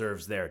 That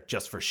reserve's there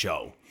just for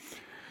show.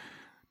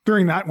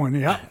 During that one,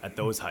 yeah. At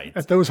those heights.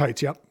 At those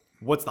heights, yep.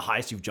 What's the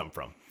highest you've jumped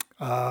from?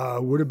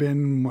 Would have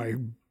been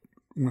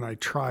when I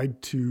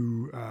tried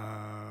to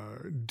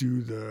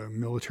do the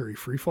military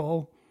free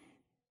fall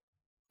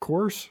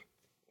course.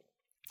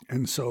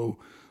 And so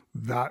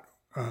that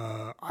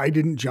I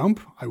didn't jump.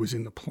 I was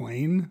in the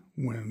plane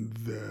when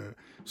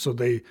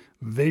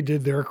they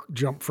did their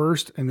jump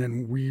first, and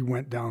then we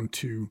went down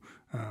to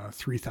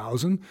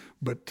 3,000.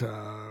 But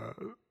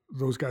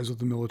those guys with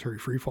the military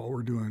free fall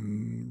were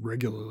doing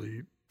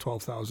regularly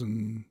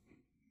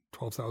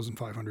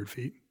 12,500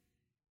 feet.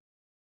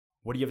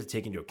 What do you have to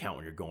take into account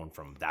when you're going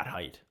from that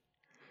height?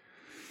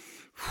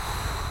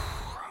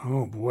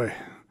 Oh boy,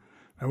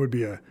 that would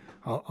be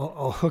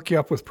I'll hook you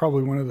up with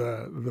probably one of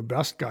the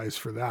best guys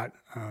for that.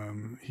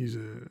 He's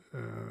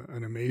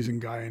an amazing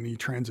guy, and he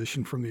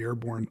transitioned from the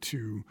airborne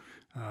to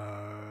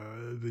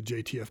the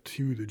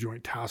JTF-2, the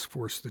Joint Task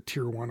Force, the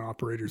Tier 1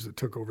 operators that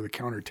took over the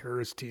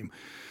counter-terrorist team.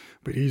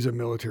 But he's a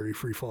military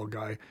free-fall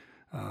guy.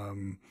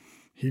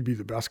 He'd be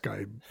the best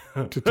guy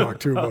to talk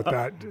to about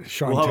that.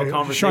 We'll have a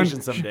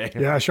conversation someday.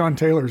 Yeah, Sean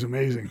Taylor's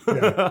amazing.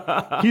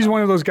 Yeah. He's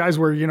one of those guys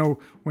where,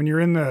 when you're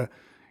in that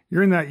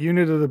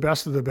unit of the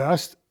best,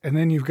 and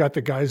then you've got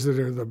the guys that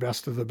are the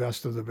best of the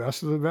best of the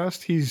best of the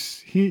best.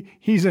 He's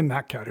in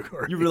that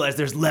category. You realize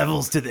there's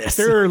levels to this.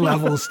 There are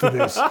levels to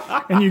this.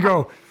 And you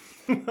go,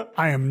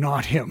 I am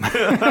not him. He's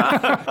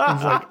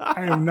like,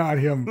 I am not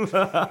him.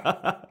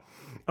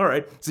 All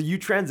right. So you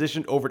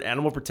transitioned over to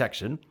animal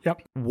protection.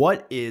 Yep.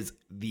 What is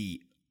the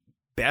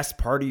best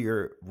part of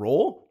your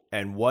role,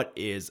 and what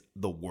is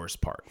the worst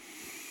part?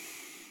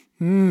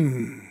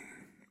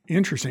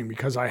 Interesting,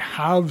 because I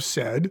have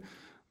said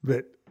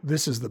that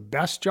this is the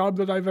best job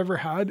that I've ever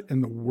had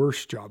and the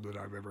worst job that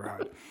I've ever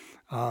had.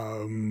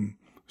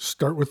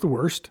 Start with the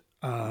worst.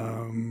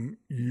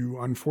 You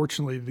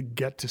unfortunately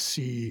get to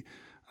see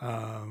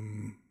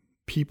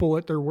people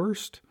at their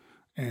worst,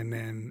 and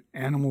then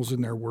animals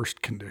in their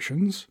worst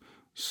conditions.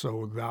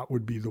 So that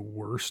would be the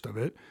worst of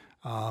it.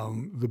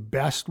 The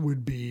best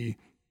would be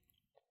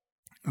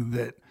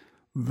that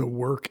the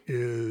work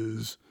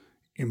is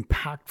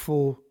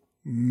impactful,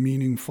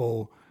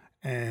 meaningful,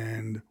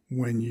 and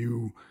when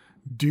you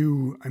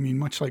do,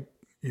 much like,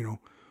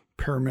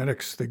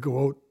 paramedics, they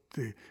go out,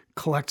 they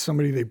collect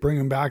somebody, they bring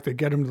them back, they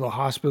get them to the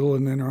hospital,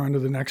 and then are on to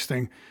the next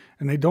thing.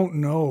 And they don't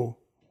know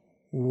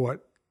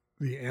what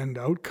the end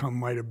outcome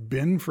might have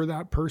been for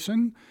that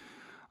person.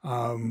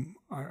 I'm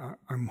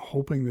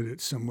hoping that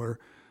it's similar,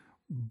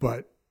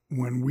 but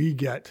when we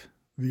get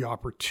the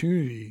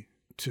opportunity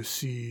to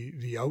see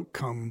the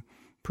outcome,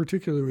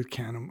 particularly with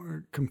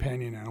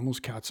companion animals,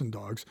 cats and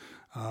dogs,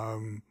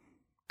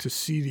 to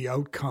see the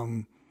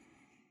outcome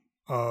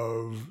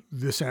of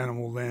this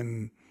animal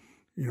then,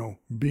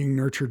 being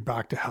nurtured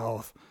back to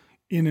health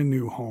in a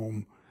new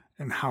home,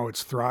 and how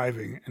it's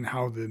thriving, and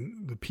how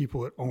the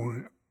people that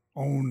own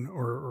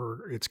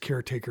or its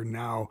caretaker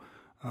now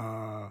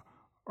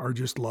are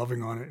just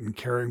loving on it and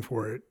caring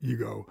for it, you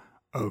go,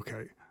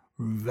 okay,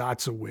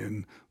 that's a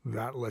win.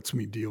 That lets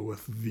me deal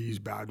with these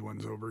bad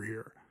ones over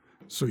here.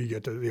 So you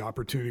get the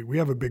opportunity. We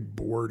have a big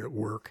board at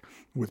work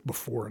with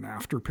before and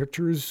after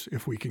pictures,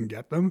 if we can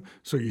get them.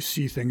 So you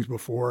see things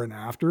before and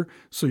after,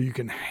 so you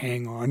can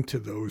hang on to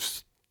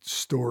those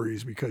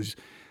stories, because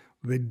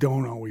they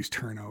don't always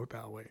turn out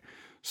that way.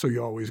 So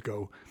you always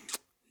go,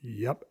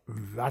 yep,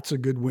 that's a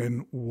good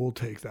win. We'll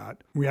take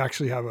that. We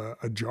actually have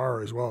a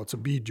jar as well. It's a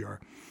bead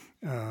jar.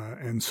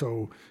 And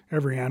so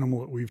every animal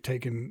that we've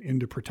taken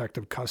into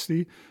protective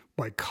custody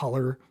by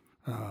color,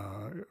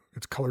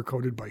 it's color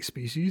coded by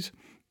species.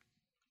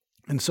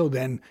 And so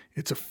then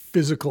it's a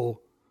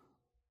physical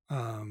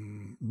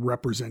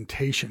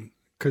representation,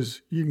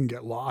 because you can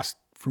get lost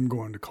from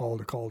going to call,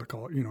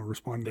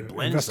 respond to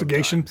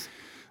investigation. Sometimes.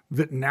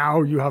 That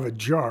now you have a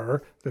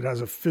jar that has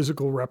a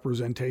physical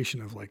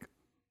representation of, like,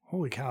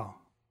 holy cow,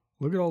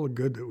 look at all the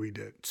good that we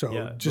did. So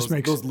yeah, just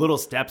those little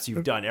steps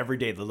you've done every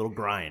day, the little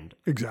grind.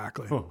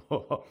 Exactly.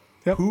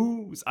 Yep.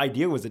 Whose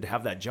idea was it to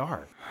have that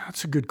jar?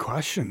 That's a good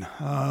question.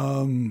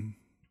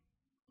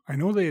 I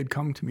know they had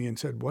come to me and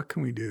said, what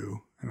can we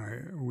do?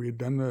 And we had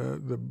done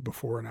the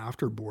before and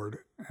after board,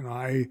 and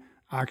I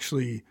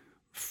actually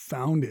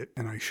found it,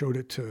 and I showed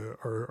it to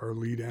our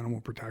lead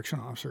animal protection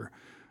officer.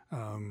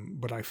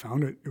 But I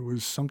found it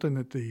was something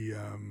that the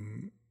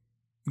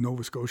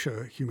Nova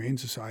Scotia Humane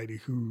Society,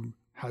 who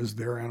has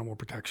their animal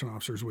protection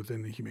officers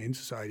within the Humane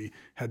Society,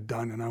 had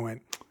done. And I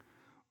went,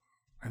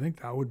 I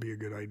think that would be a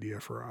good idea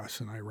for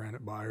us. And I ran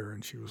it by her,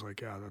 and she was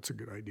like, yeah, that's a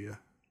good idea.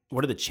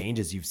 What are the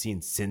changes you've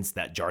seen since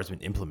that jar's been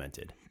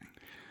implemented?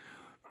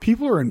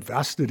 People are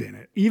invested in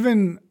it.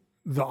 Even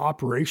the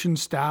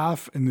operations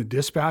staff and the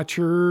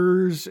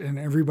dispatchers and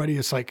everybody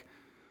is like,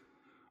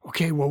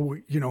 okay, well,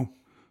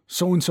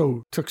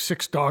 so-and-so took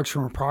 6 dogs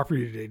from a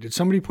property today. Did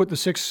somebody put the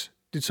 6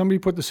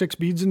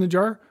 beads in the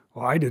jar?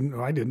 Oh, I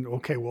didn't.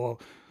 Okay, well,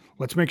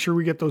 let's make sure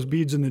we get those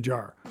beads in the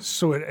jar.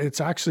 So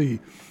it's actually,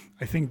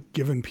 I think,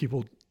 given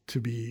people to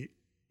be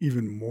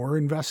even more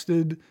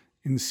invested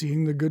in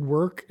seeing the good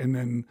work. And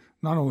then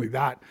not only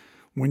that,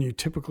 when you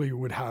typically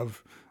would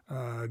have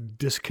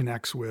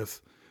disconnects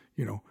with,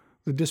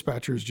 the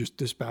dispatcher is just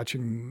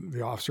dispatching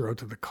the officer out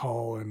to the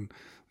call, and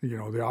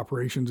the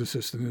operations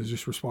assistant is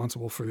just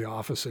responsible for the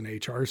office and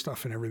HR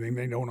stuff and everything.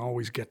 They don't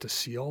always get to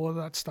see all of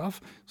that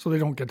stuff, so they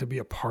don't get to be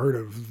a part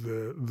of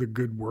the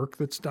good work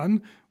that's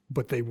done.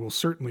 But they will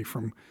certainly,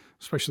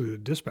 especially the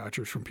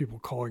dispatchers, from people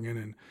calling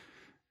in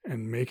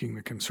and making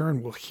the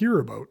concern, will hear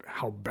about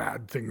how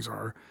bad things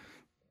are.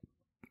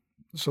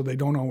 So they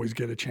don't always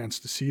get a chance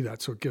to see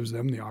that. So it gives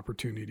them the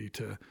opportunity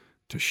to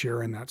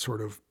share in that sort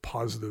of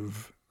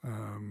positive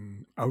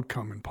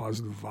outcome and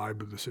positive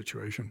vibe of the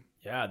situation.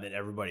 Yeah, that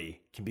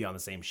everybody can be on the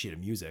same sheet of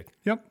music.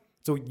 Yep.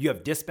 So you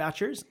have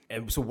dispatchers,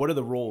 and so what are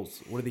the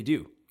roles? What do they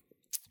do?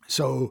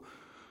 So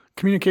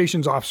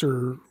communications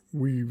officer,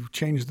 we've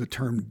changed the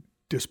term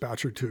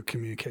dispatcher to a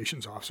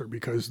communications officer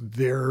because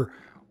they're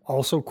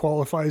also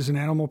qualify as an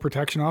animal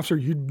protection officer.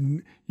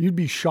 You'd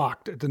be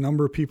shocked at the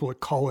number of people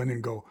that call in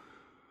and go,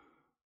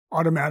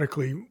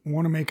 automatically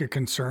want to make a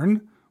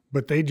concern,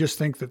 but they just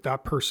think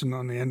that person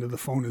on the end of the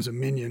phone is a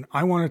minion.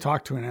 I want to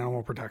talk to an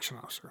animal protection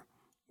officer.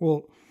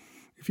 Well,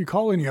 if you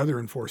call any other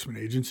enforcement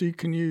agency,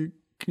 can you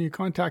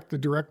contact the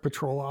direct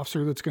patrol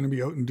officer that's going to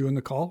be out and doing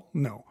the call?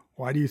 No.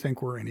 Why do you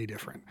think we're any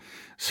different?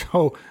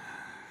 So,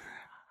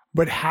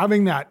 but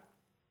having that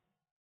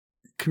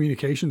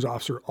communications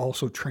officer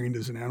also trained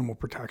as an animal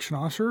protection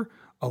officer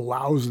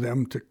allows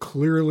them to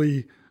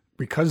clearly,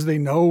 because they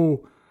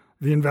know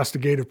the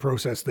investigative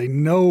process, they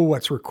know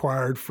what's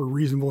required for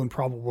reasonable and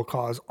probable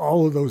cause,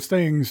 all of those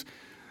things.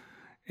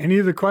 Any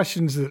of the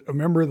questions that a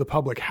member of the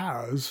public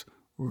has,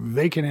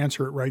 they can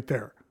answer it right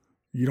there.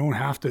 You don't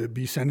have to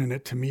be sending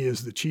it to me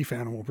as the chief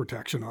animal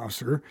protection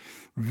officer.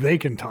 They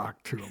can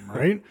talk to them,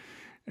 right?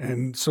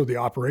 And so the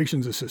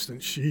operations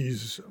assistant,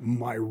 she's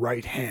my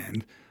right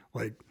hand.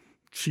 Like,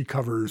 she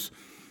covers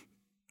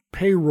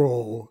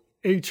payroll,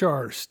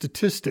 HR,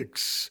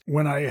 statistics.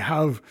 When I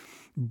have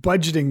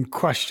budgeting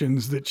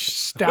questions that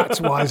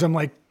stats wise, I'm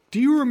like, do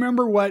you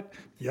remember what?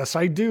 Yes,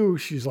 I do.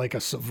 She's like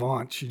a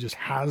savant. She just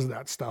has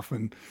that stuff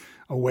and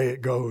away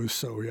it goes.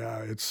 So yeah,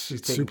 it's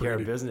taking super care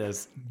of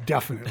business.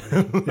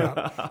 Definitely.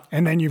 Yeah.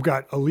 And then you've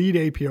got a lead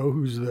APO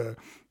who's the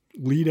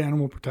lead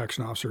animal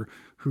protection officer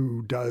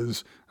who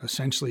does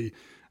essentially,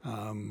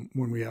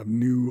 when we have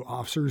new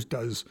officers,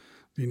 does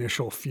the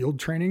initial field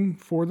training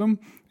for them,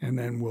 and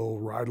then we'll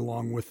ride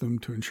along with them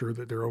to ensure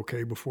that they're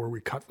okay before we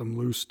cut them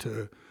loose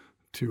to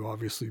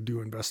obviously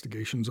do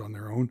investigations on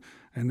their own,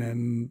 and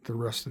then the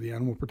rest of the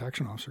animal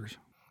protection officers.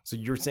 So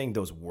you're saying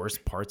those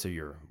worst parts of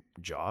your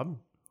job,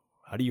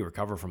 how do you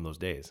recover from those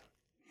days?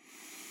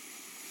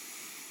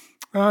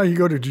 You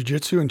go to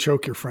jiu-jitsu and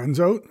choke your friends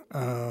out,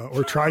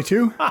 or try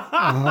to.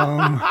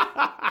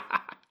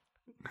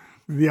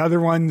 The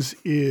other ones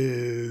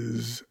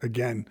is,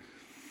 again,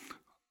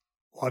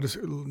 a lot of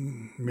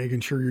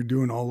making sure you're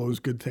doing all those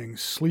good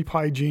things. Sleep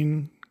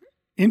hygiene,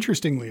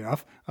 interestingly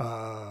enough,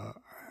 I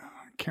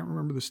can't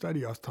remember the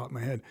study off the top of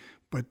my head,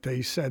 but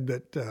they said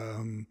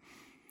that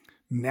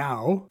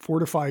now 4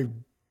 to 5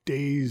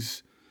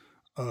 days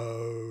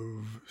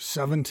of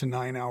 7 to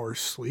 9 hours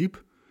sleep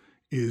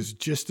is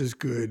just as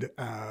good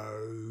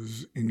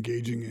as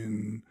engaging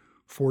in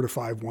 4 to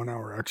 5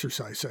 1-hour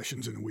exercise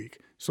sessions in a week.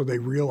 So they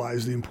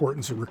realize the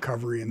importance of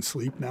recovery and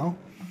sleep now,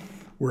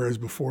 whereas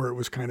before it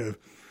was kind of,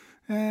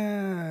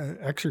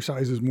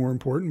 exercise is more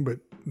important, but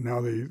now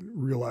they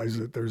realize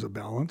that there's a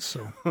balance.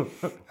 So,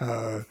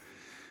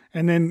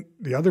 and then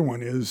the other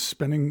one is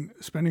spending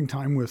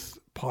time with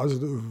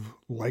positive,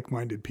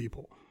 like-minded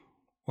people.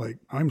 Like,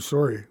 I'm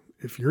sorry,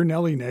 if you're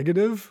Nelly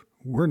negative,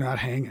 we're not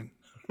hanging.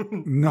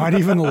 Not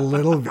even a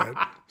little bit.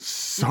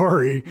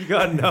 Sorry. You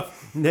got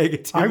enough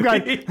negativity.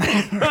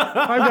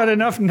 I've got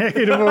enough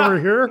negative over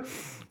here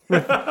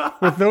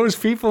with those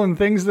people and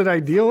things that I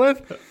deal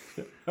with.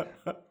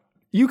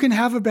 You can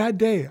have a bad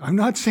day. I'm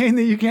not saying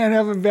that you can't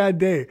have a bad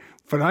day,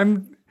 but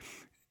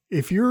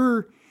if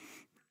you're,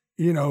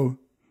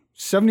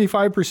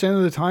 75%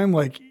 of the time,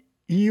 like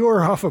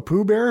Eeyore off a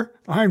Pooh Bear,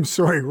 I'm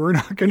sorry, we're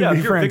not going to be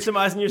you're friends.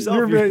 Victimizing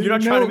yourself. You're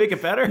not trying to make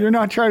it better. You're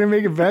not trying to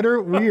make it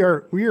better. We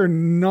are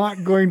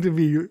not going to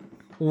be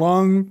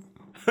long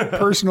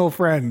personal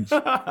friends.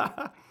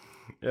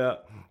 Yeah.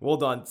 Well,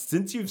 Don,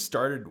 since you've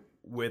started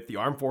with the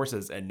armed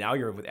forces and now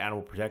you're with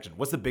animal protection,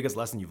 what's the biggest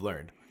lesson you've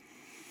learned?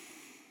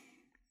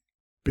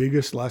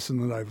 Biggest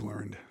lesson that I've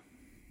learned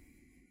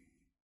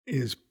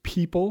is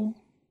people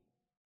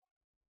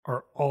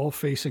are all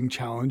facing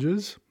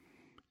challenges,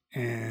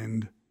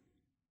 and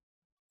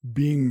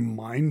being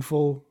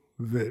mindful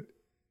that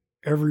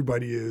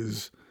everybody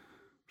is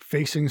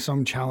facing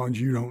some challenge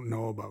you don't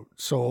know about.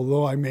 So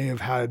although I may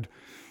have had,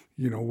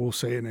 we'll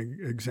say an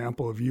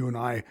example of you and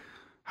I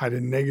had a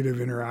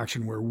negative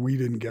interaction where we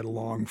didn't get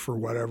along for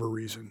whatever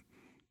reason,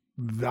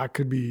 that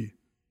could be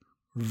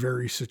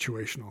very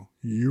situational.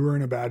 You were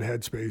in a bad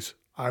headspace.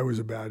 I was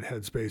a bad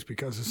headspace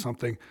because of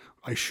something.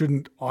 I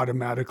shouldn't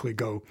automatically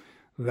go,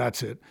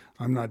 that's it.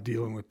 I'm not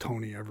dealing with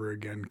Tony ever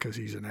again because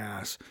he's an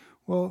ass.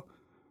 Well,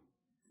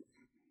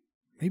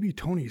 maybe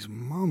Tony's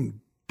mom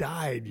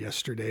died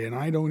yesterday and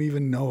I don't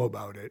even know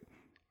about it.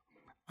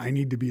 I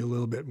need to be a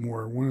little bit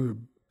more. One of the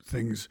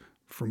things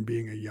from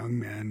being a young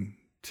man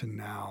to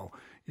now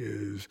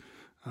is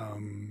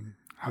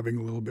having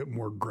a little bit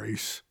more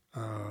grace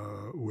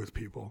with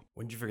people.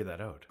 When did you figure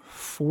that out?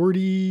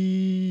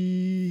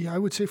 40, I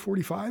would say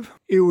 45.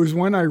 It was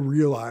when I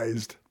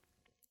realized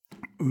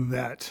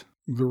that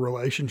the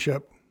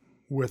relationship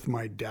with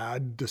my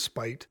dad,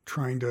 despite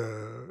trying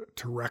to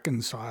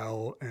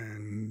reconcile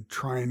and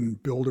try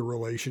and build a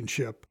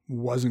relationship,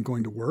 wasn't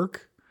going to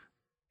work.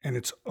 And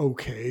it's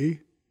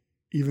okay,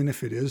 even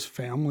if it is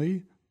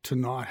family, to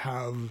not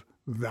have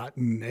that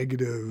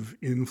negative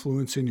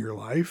influence in your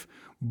life,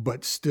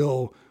 but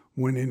still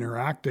when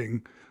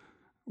interacting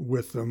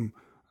with them,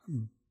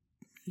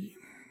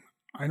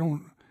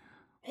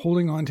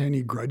 holding on to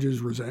any grudges,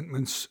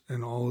 resentments,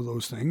 and all of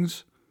those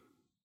things,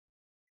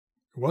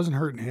 it wasn't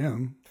hurting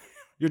him.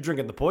 You're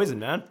drinking the poison,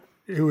 man.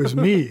 It was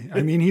me.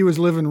 I mean, he was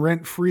living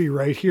rent free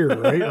right here,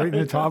 right in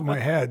the top of my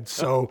head.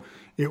 So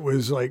it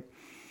was like,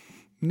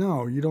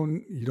 no, you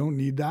don't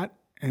need that.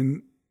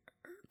 And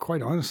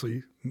quite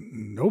honestly,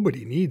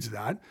 nobody needs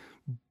that.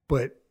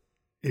 But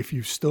if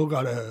you've still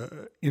got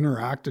to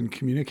interact and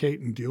communicate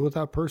and deal with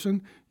that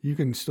person, you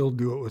can still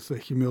do it with the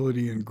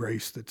humility and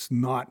grace that's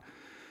not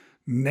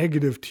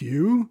negative to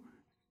you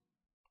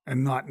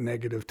and not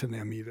negative to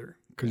them either.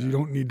 Because you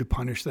don't need to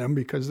punish them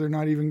because they're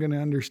not even going to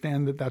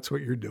understand that that's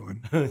what you're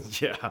doing.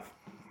 Yeah.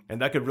 And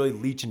that could really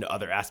leach into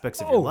other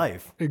aspects of your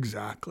life.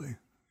 Exactly.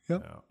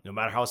 Yep. No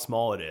matter how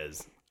small it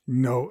is.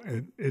 No,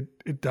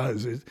 it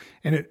does.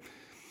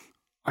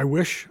 I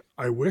wish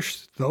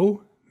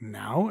though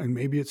now, and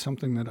maybe it's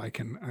something that I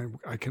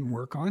can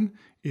work on,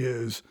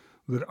 is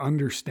that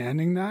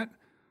understanding that,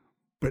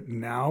 but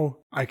now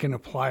I can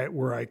apply it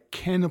where I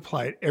can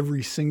apply it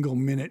every single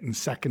minute and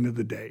second of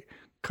the day.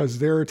 Because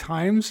there are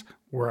times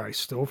where I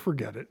still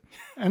forget it.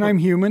 And I'm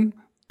human,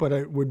 but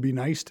it would be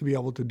nice to be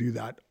able to do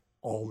that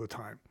all the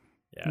time.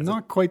 Yeah,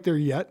 not quite there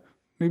yet.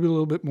 Maybe a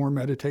little bit more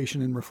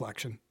meditation and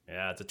reflection.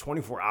 Yeah, it's a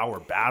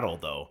 24-hour battle,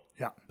 though.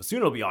 Yeah. But soon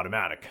it'll be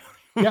automatic.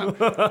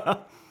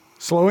 Yeah.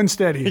 Slow and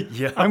steady.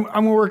 Yeah.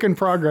 I'm a work in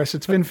progress.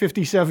 It's been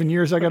 57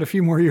 years. I got a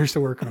few more years to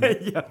work on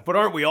it. Yeah, but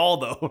aren't we all,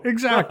 though?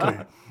 Exactly.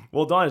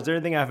 Well, Don, is there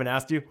anything I haven't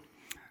asked you?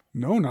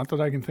 No, not that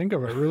I can think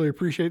of. I really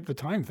appreciate the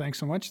time. Thanks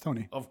so much,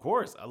 Tony. Of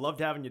course. I loved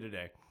having you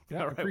today.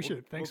 Yeah, I appreciate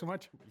it. Thanks so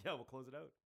much. Yeah, we'll close it out.